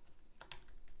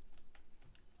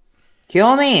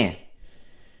 Kill me.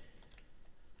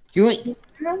 You. You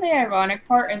know the ironic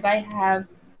part is I have.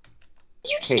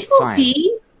 You just Okay, killed fine.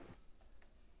 me?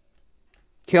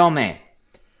 Kill me.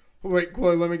 Wait,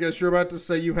 Chloe, let me guess. You're about to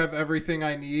say you have everything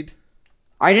I need?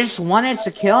 I just wanted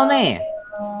to kill me.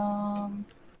 Um.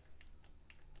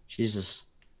 Jesus.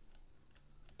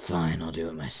 Fine, I'll do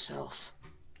it myself.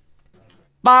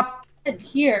 Bop. Jed,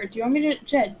 here, do you want me to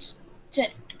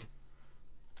Jed?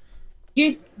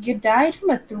 You died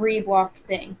from a 3-block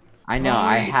thing. I know,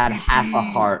 I had half a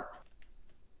TP. heart.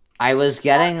 I was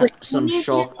getting Wait, some can you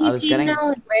see shulk. a I was TP getting.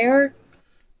 now and where?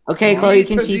 Okay, Chloe, you Lead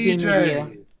can to TP me DJ.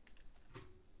 to you.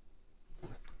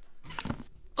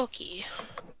 Okay.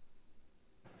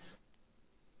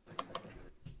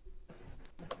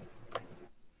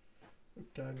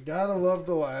 God, gotta love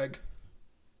the lag.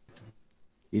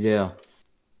 You do.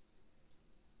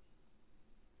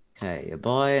 Okay, your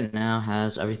boy now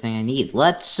has everything I need.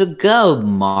 Let's go,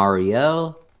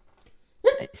 Mario.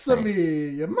 It's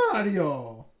me,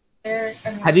 Mario. There.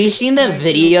 Have you seen the Thank you,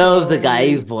 video of the guy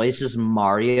who Chloe. voices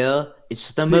Mario?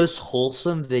 It's the most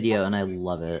wholesome video, and I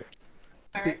love it.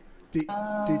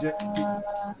 DJ,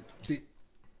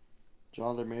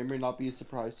 John, there may or may not be a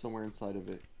surprise somewhere inside of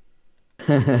it.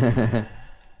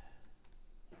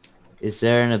 Is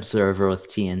there an observer with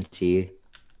TNT?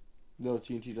 No,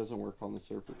 TNT doesn't work on the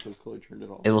server because Chloe turned it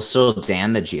off. It will still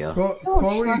damage you. I don't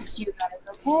Chloe trust you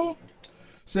guys, okay?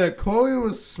 said Chloe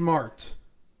was smart.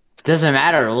 Doesn't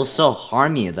matter, it will still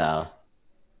harm you though.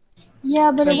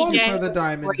 Yeah, but it Thank won't you DJ. for the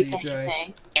diamond, break DJ.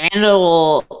 anything.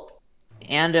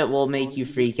 And it will make you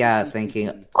freak out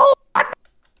thinking, oh,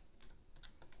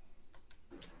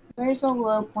 Where's a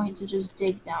low point to just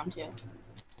dig down to?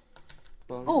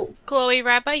 Well, Oh, Chloe,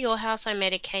 right by your house, I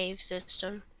made a cave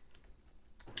system.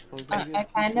 Chloe, I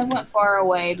kind of went far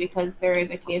away because there is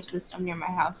a cave system near my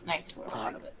house and I explored a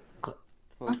lot of it.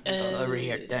 Chloe, over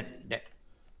here.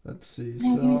 Let's see.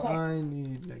 No, give me a So sec. I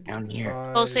need Down here.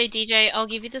 -5. Also, DJ, I'll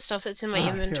give you the stuff that's in my Ah,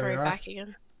 here inventory we are. back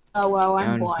again. Oh well, I'm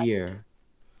Down blind. here.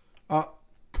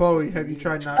 Chloe, have you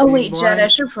tried not Oh being wait, Jed, blind? I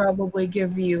should probably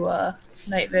give you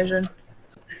night vision.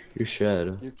 You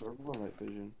should. you're forever on night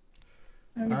vision.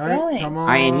 I'm Alright, going. come on.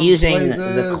 I am using the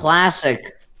Blazes. classic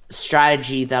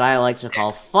strategy that I like to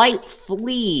call fight,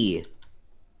 flee.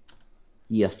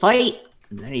 You fight,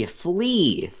 and then you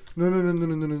flee. No,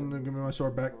 give me my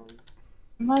sword back.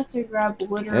 I'm about to grab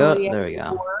literally there we every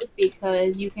go. ore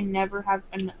because you can never have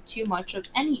too much of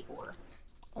any ore.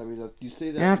 I mean, you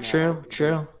say that. Yeah, now, true,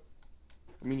 true.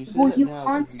 I mean, you say Well, that you now, but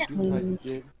constantly you do try to need-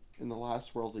 dig in the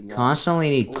last world and Constantly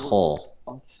need coal.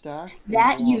 a stack. and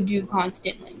That go you on. do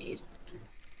constantly need.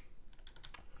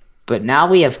 But now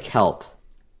we have kelp.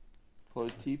 Chloe,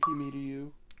 TP me to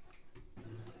you.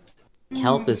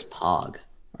 Kelp is pog.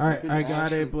 Alright, I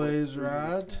got a blaze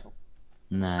rod.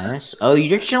 Nice. Oh,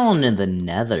 you're chilling in the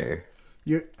nether.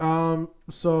 You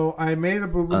so I made a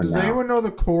boo boo. Oh, Does no. anyone know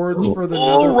the cords for the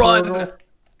Oh, nether run! portal?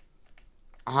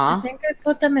 I Huh? think I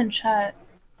put them in chat.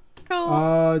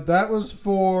 portal? That was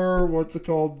for what's it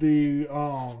called? The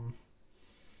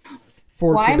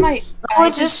fortress. Why am I? Oh,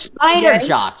 it's a spider DJ?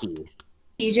 jockey.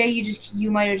 DJ,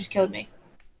 you might have just killed me.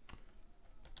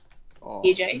 Oh,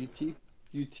 DJ.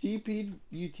 You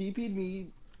TP'd me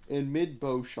in mid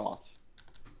bow shot.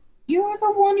 You're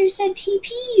the one who said TP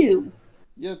you.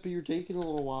 Yeah, but you're taking a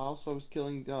little while, so I was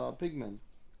killing pigmen.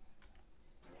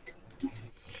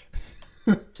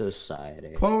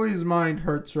 Society. Chloe's mind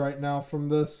hurts right now from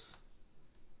this.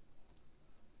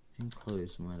 And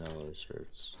Chloe's mind always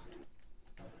hurts.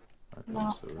 That No,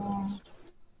 comes to this.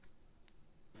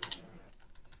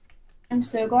 I'm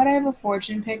so glad I have a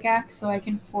fortune pickaxe so I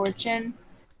can fortune.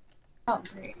 Oh,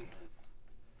 great.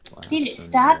 DJ,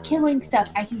 stop killing stuff.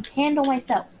 I can handle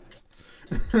myself.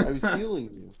 I was healing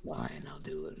you. Fine, I'll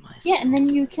do it myself. Yeah, and then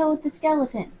you killed the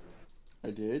skeleton.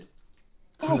 I did?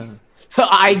 Yes.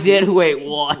 I did. Wait,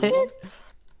 what?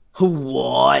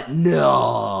 What?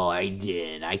 No, I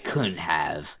didn't. I couldn't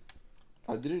have.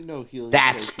 I didn't know healing.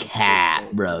 That's was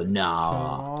cat, bro. Come No.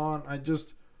 on,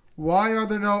 why are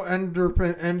there no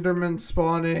Endermen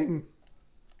spawning?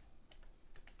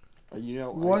 You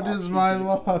know, What I is actually my didn't-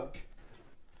 luck?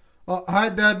 Oh, hi,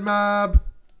 Dead Mob.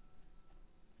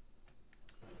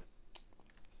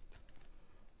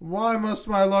 Why must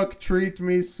my luck treat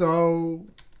me so?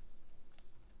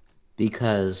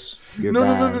 Because you're No,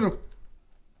 bad. no, no, no, no.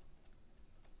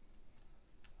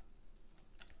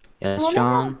 Yes, Oh,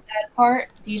 John? no, sad part,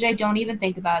 DJ, don't even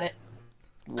think about it.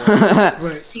 What?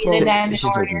 Wait, See Chloe. the diamond she's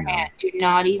ore in looking your now. hand. Do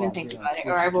not even Oh, think yeah, about it, she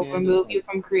or I will can't remove do you it.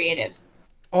 from creative.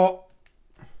 Oh,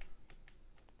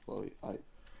 Chloe,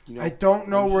 you know, I don't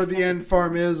know where the end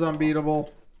farm is,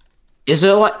 Unbeatable. Is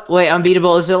it like wait,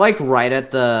 unbeatable? Is it like right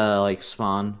at the like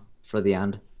spawn for the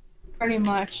end? Pretty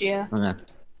much, yeah. Okay.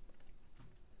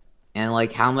 And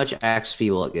like, how much XP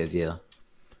will it give you?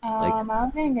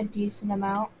 I'm getting a decent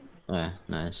amount. Okay,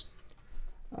 nice.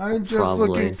 I'm just Probably.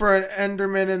 looking for an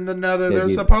Enderman in the Nether. Could They're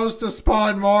be- supposed to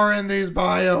spawn more in these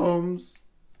biomes.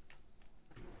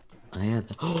 I had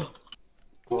the Chloe,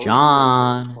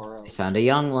 John. far out. I found a I'm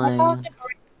youngling. about to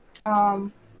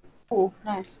break, oh,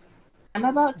 nice. I'm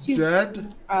about to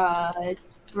Jed?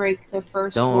 break the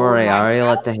first Don't rule of worry, I already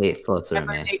Minecraft. let the hate flow through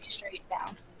Never me. dig straight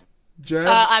down. Jed,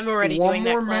 I'm already one doing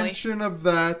that, more Chloe. mention of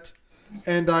that,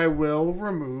 and I will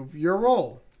remove your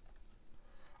role.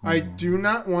 I do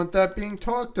not want that being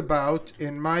talked about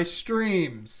in my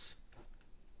streams,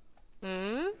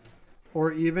 Hmm?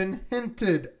 or even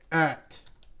hinted at.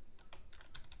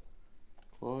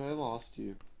 Chloe, I lost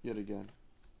you yet again.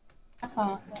 I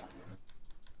found that.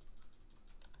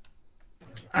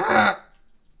 Ah!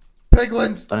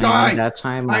 Piglins, But I die! mean, that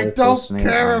time I was don't supposed to make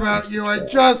care my about first you. I show.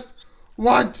 just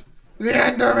want the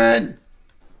Enderman.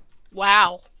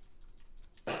 Wow.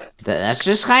 That's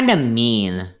just kind of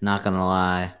mean. Not gonna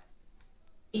lie.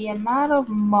 The amount of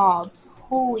mobs,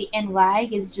 holy, and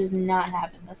lag is just not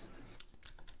having this.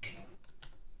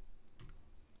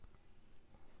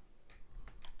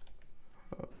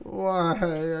 Why?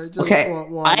 I just Okay,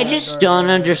 want one I just don't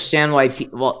Enderman. understand why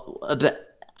people. Well,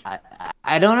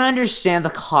 I don't understand the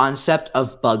concept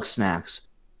of bug snacks.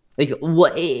 Like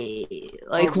what?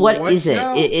 Like Of what what is it?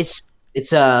 now?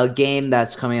 It's a game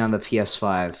that's coming on the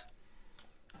PS5.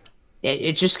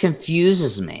 It just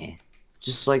confuses me.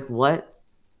 Just like what?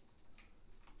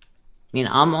 I mean,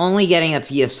 I'm only getting a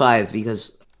PS5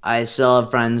 because I still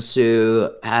have friends who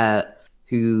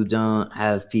don't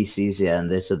have PCs yet,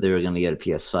 and they said they were gonna get a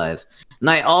PS5. And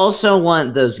I also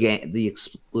want the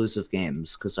exclusive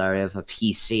games because I already have a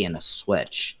PC and a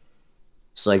Switch.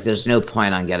 So like, there's no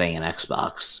point on getting an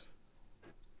Xbox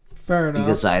Fair enough.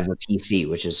 because I have a PC,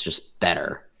 which is just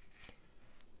better.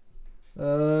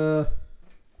 What's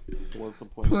the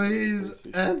point? Please,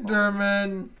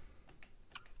 Enderman.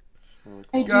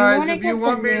 I do Guys, want to if you get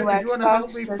want the me- new if you wanna help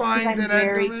Xbox me just find because I'm an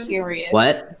very Enderman- curious.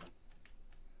 What?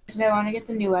 So I want to get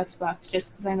the new Xbox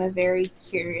just because I'm a very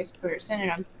curious person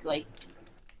and I'm like,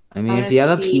 I mean, I if you have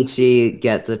a wanna PC,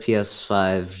 get the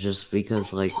PS5 just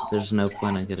because like, there's no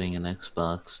point in getting an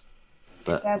Xbox.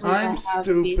 But sadly I'm don't have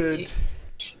a PC. stupid.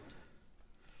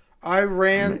 I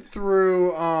ran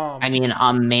through. I mean,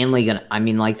 I'm mainly gonna. I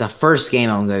mean, like the first game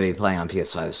I'm gonna be playing on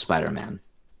PS5 is Spider-Man,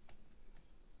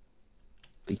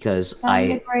 because So I'm I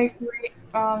gonna break,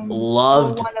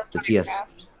 loved one of the PS.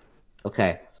 Minecraft.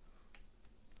 Okay,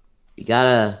 you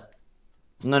gotta.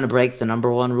 I'm gonna break the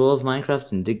 #1 rule of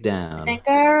Minecraft and dig I down. think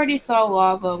I already saw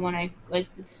lava when I the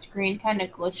screen kind of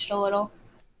glitched a little.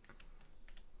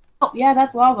 Oh yeah,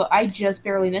 that's lava. I just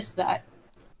barely missed that.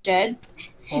 Jed,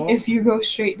 Oh, if you go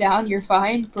straight down, you're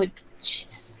fine. But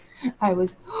Jesus, I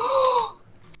was.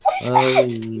 What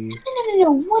is that?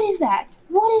 No! What is that?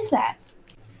 What is that?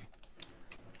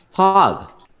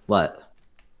 Hog. What?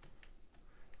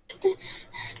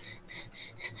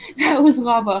 That was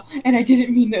lava, and I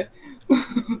didn't mean to. Look,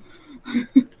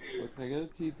 can I get a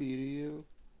TP to you?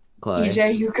 Chloe.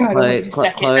 DJ, you gotta wait a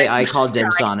second. Chloe, I called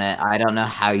dibs on it. I don't know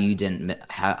how you didn't.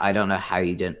 I don't know how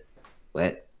you didn't.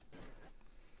 Wait.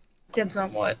 Dibs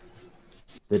on what?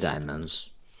 The diamonds.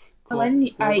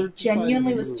 I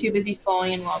genuinely was too busy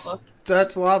falling in lava.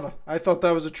 That's lava. I thought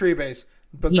that was a tree base.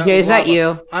 But DJ, that was is that lava.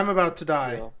 you? I'm about to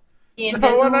die. Yeah. The No,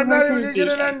 invisible and I'm not person even is gonna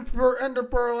get DJ. an ender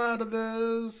pearl out of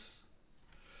this.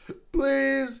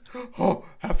 Please. Oh,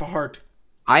 half a heart.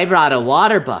 I brought a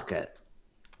water bucket.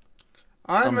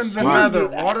 I'm I'm in the smart. nether.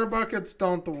 Do that. Water buckets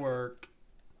don't work.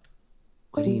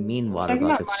 What do you mean water Talking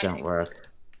about buckets don't mining. work?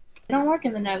 They don't work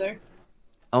in the nether.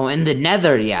 Oh, in the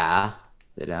nether, yeah.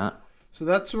 They don't. So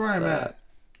that's where I'm at.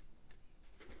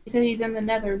 He said he's in the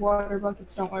nether. Water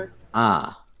buckets don't work.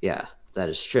 Ah, yeah, that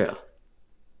is true.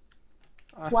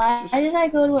 Why did I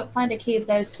go to find a cave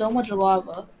that has so much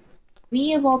lava?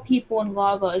 Me of all people in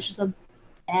lava is just a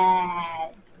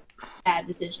bad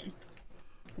decision.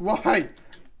 Why?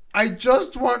 I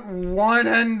just want one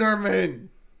Enderman.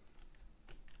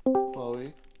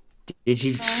 Chloe. Did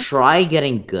you try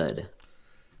getting good?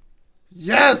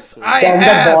 Yes, I Can the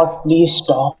have. bot please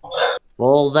stop?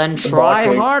 Well, then The try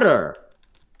bot- harder.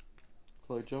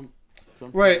 Chloe, jump.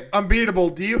 Wait, down. unbeatable.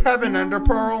 Do you have an ender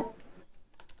pearl?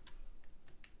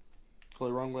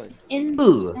 Chloe, wrong way. In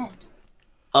Ooh. the end.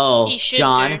 Oh, He should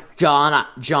John,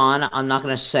 do. John, I'm not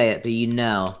gonna say it, but you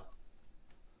know.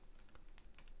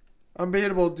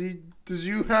 Unbeatable. Does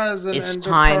you has an It's ender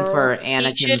time pearl? for should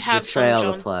Anakin's have some, betrayal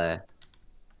John. to play.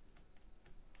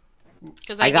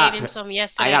 Because I I got- gave him some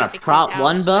yesterday. I got to a fix his prop house,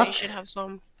 one so book. he should have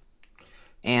some.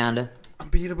 And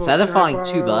Unbeatable. Feather can I falling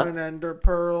borrow 2 bucks. An ender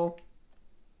pearl.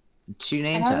 2 I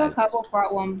name have a tags. couple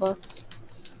part 1 books.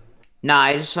 Nah,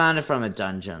 I just found it from a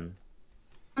dungeon.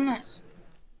 Oh, nice.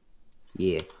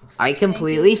 Yeah. I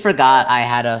completely forgot I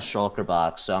had a shulker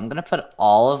box, so I'm gonna put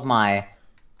all of my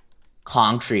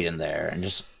concrete in there and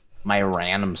just my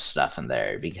random stuff in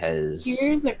there because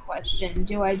Here's a question.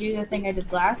 Do I do the thing I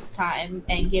did last time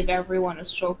and give everyone a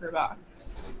shulker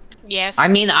box? Yes. I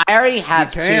mean I already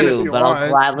have can if 2, you but want. I'll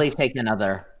gladly take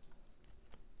another.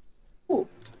 Ooh.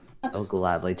 I'll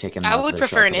gladly take another. I would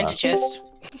prefer an shulker enter box. chest.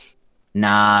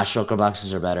 Nah, shulker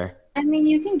boxes are better. I mean,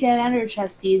 you can get under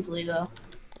chests easily, though.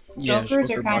 Yeah, Jokers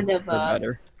are shulker kind boxes of, are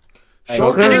better.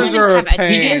 Shulkers even are a have a- You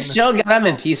pain. can still get them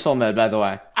in peaceful mode, by the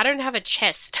way. I don't have a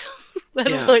chest. Let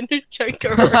Yeah. alone a joker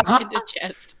or an enter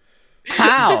chest.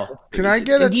 How? Can I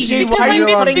get a DJ, TP why are you I've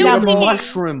been putting down building it.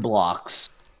 mushroom blocks?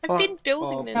 I've been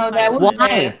building them. No, that entire was time.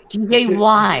 Why? DJ,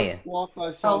 why? Walk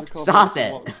by Oh, stop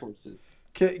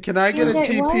it. Can I get a Okay,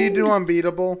 TP why- to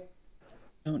unbeatable?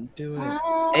 Don't do it.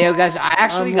 Hey, yo, guys, I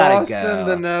actually I'm gotta lost go. in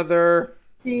the nether.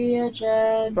 See ya,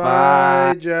 Jed.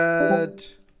 Bye, Jed.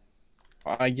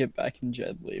 I get back and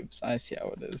Jed leaves. I see how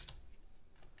it is.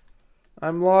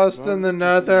 I'm lost in the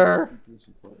nether.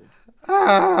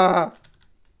 Ah.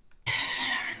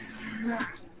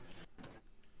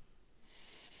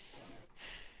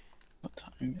 What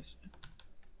time is it?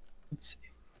 Let's see.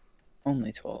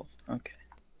 Only 12. Okay.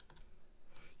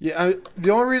 Yeah,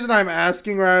 the only reason I'm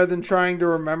asking rather than trying to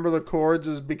remember the chords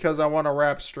is because I want to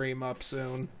wrap stream up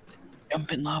soon.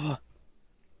 Jump in lava.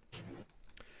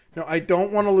 No, I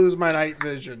don't want to lose my night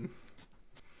vision.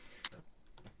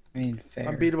 I mean, fair.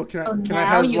 Unbeatable. Can So I now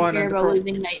have you one? care Ender about pearl?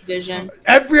 losing night vision.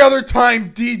 Every other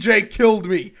time DJ killed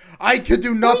me, I could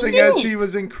do nothing as he didn't.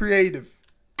 was in creative.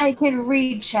 I can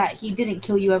read chat. He didn't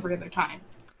kill you every other time.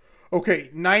 Okay, He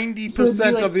killed you,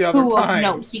 90% like, of the other 2 times.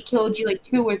 No, he killed you like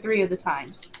 2 or 3 of the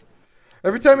times.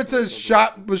 Every time it says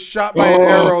was shot by an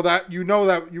arrow, that you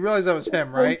realize that was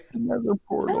him, right? Another I'm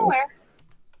portal. aware.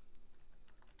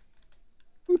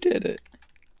 Who did it?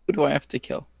 Who do I have to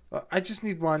kill? I just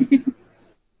need one.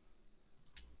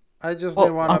 I just need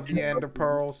one of the ender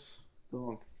pearls.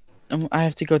 I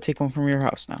have to go take one from your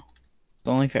house now. It's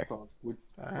only fair.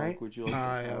 Alright. Would you like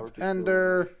I the power have to kill-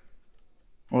 ender.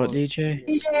 What, DJ?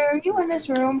 DJ, are you in this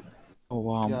room? Oh,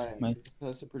 wow. Yeah, My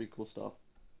that's some pretty cool stuff.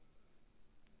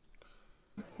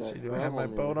 See, That do I have my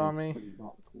ground boat level on is me? pretty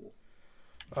not cool.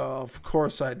 Of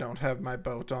course I don't have my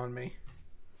boat on me.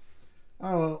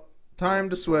 Oh well. Time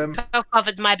to swim. Kyle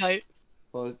covered my boat.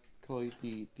 But Chloe,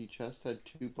 the chest had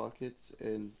 2 buckets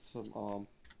and some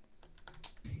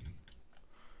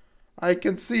I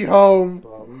can see home.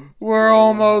 brownies. We're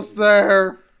almost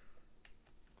there.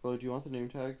 Chloe, do you want the name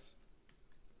tags?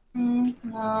 No,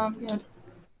 I'm good.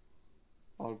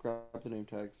 I'll grab the name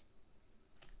tags.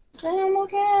 Say I'm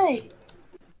okay.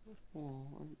 Oh,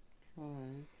 I'm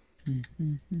trying.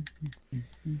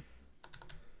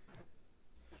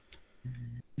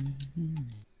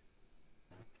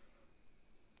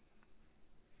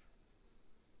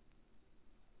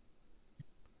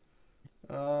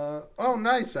 Oh,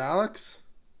 nice, Alex.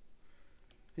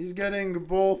 He's getting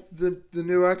both the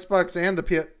new Xbox and the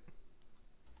PS.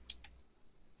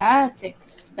 That's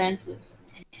expensive.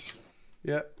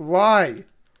 Yeah, why?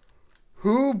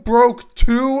 Who broke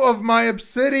 2 of my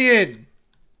obsidian?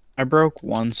 I broke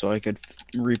one so I could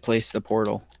replace the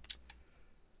portal.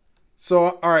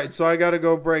 So, alright, so I gotta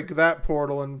go break that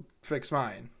portal and fix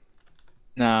mine.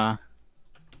 Nah.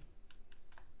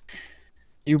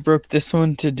 You broke this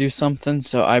one to do something,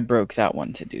 so I broke that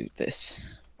one to do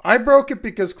this. I broke it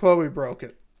because Chloe broke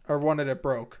it. Or wanted it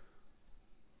broke.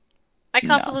 My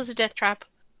castle No. is a death trap.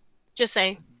 Just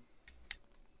saying.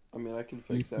 I mean, I can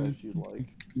fix that if you'd like.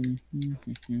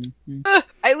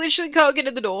 I literally can't get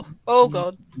in the door. Oh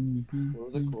god. Where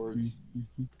are the cords?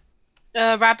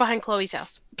 Right behind Chloe's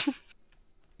house.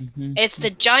 It's the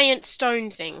giant stone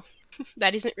thing.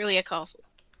 That isn't really a castle.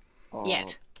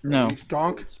 Yet. No. Use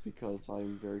Gonk? cords because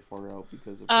I'm very far out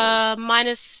because of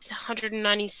Minus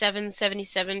 197,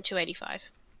 77 to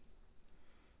 85.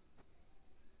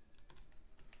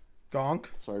 Gonk?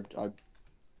 sorry, I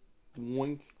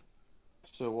wink.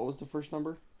 So what was the first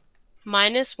number?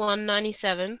 Minus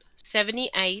 197,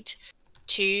 78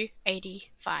 to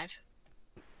 85.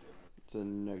 It's a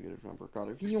negative number. Got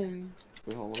it.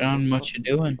 Wait, hold on, let me John, look what it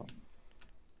you up. doing?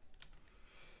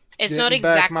 It's not Getting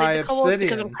back exactly my the co-op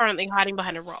because I'm obsidian. currently hiding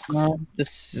behind a rock. No,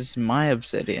 this is my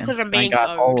obsidian. 'Cause I'm I being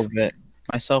got all owed. of it.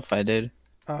 Myself, I did.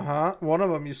 Uh-huh. One of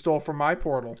them you stole from my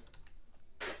portal.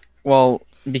 Well,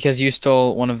 because you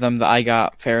stole one of them that I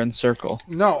got fair and circle.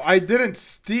 No, I didn't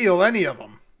steal any of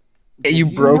them. You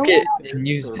Did broke know it what? and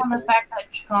used it. On the fact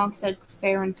that Chonk said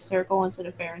fair and circle instead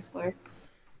of fair and square.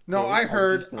 No, Okay, I was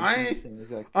heard. just mentioning the same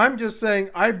exact thing. I'm just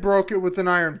saying I broke it with an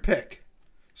iron pick.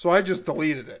 So I just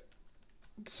deleted it.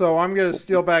 So I'm gonna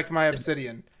steal back my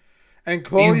obsidian. And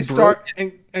Chloe broke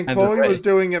and either Chloe way. was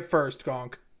doing it first,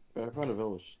 Gonk. I found a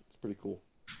village. It's pretty cool.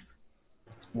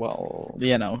 Well,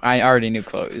 you know, I already knew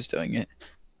Chloe was doing it.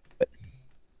 But,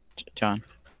 John,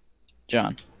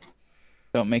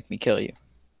 don't make me kill you.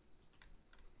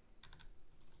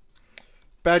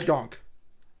 Bad Gonk.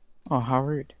 Oh, how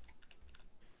rude.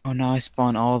 Oh, now I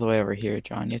spawn all the way over here,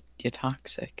 John. You're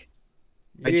toxic.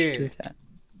 Why'd you do Yeah. that?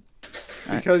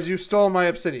 Because you stole my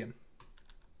obsidian.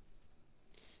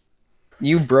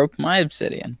 You broke my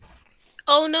obsidian.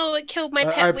 Oh no, it killed my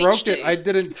pet I witch broke it. dude. I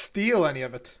didn't steal any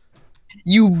of it.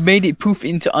 You made it poof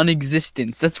into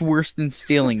unexistence. That's worse than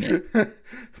stealing it.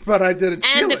 But I didn't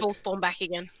steal And they've all it. spawned back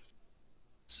again.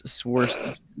 It's worse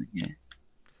than stealing it.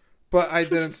 But I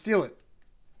didn't steal it.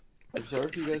 I'm sorry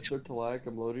if you guys start to lag.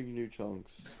 I'm loading new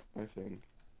chunks, I think.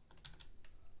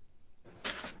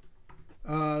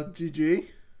 GG.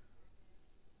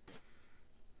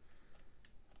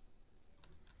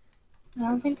 I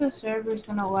don't think the server's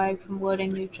gonna lag from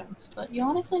loading new chunks, but you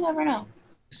honestly never know.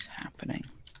 What's happening?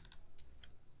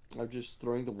 I'm just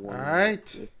throwing the warning.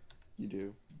 Alright. If you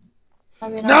do. I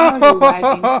mean, No! I'm already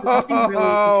lagging, so nothing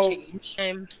really has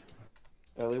changed.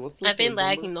 Ellie, what's the I've been third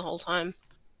lagging number? the whole time.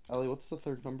 Ellie, what's the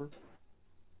third number?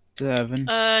 7.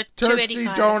 Tootsie,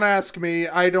 285. don't ask me.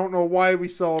 I don't know why we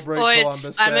celebrate Or Columbus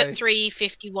it's, I'm Day. at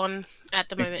 351 at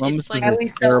the moment. Columbus It's like is a At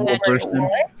least terrible celebrate person.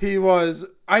 what? He was.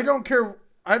 I don't care.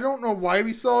 I don't know why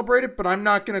we celebrate it, but I'm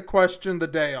not going to question the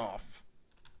day off.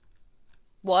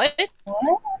 what?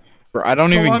 What? Bro, I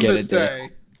don't even get Columbus it. Dude. Day.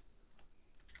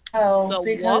 Oh,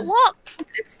 The because what?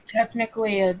 it's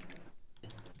technically a.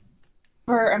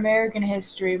 For American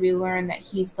history, we learned that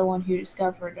he's the one who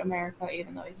discovered America,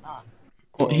 even though he's not.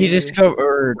 Well, he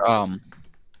discovered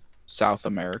South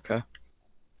America.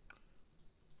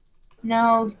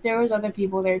 No, there was other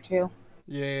people there too.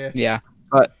 Yeah. Yeah,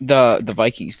 but the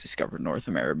Vikings discovered North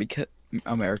America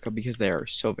because they are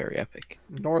so very epic.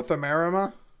 North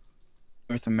America.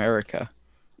 North America.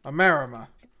 America.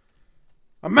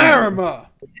 America.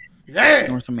 Yeah.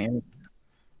 North America.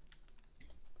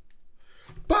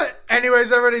 But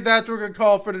anyways, everybody, that's what we're gonna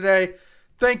call it for today.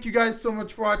 Thank you guys so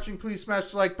much for watching. Please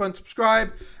smash the like button,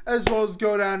 subscribe, as well as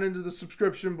go down into the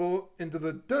description below,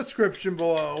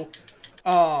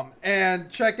 and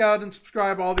check out and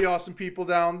subscribe all the awesome people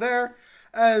down there,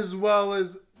 as well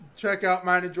as check out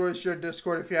mine and Joy's shared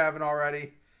Discord if you haven't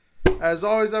already. As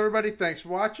always, everybody, thanks for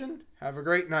watching. Have a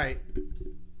great night.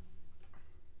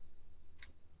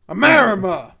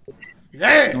 America.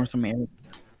 Yeah. North America.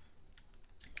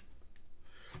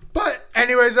 But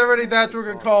anyways, everybody, that's what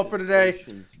we're gonna call it for today.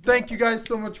 Thank you guys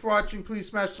so much for watching. Please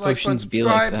smash the like button, Potions be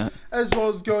like subscribe, that. as well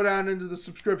as go down into the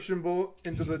description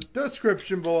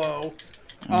below,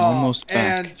 I'm almost back.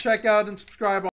 and check out and subscribe.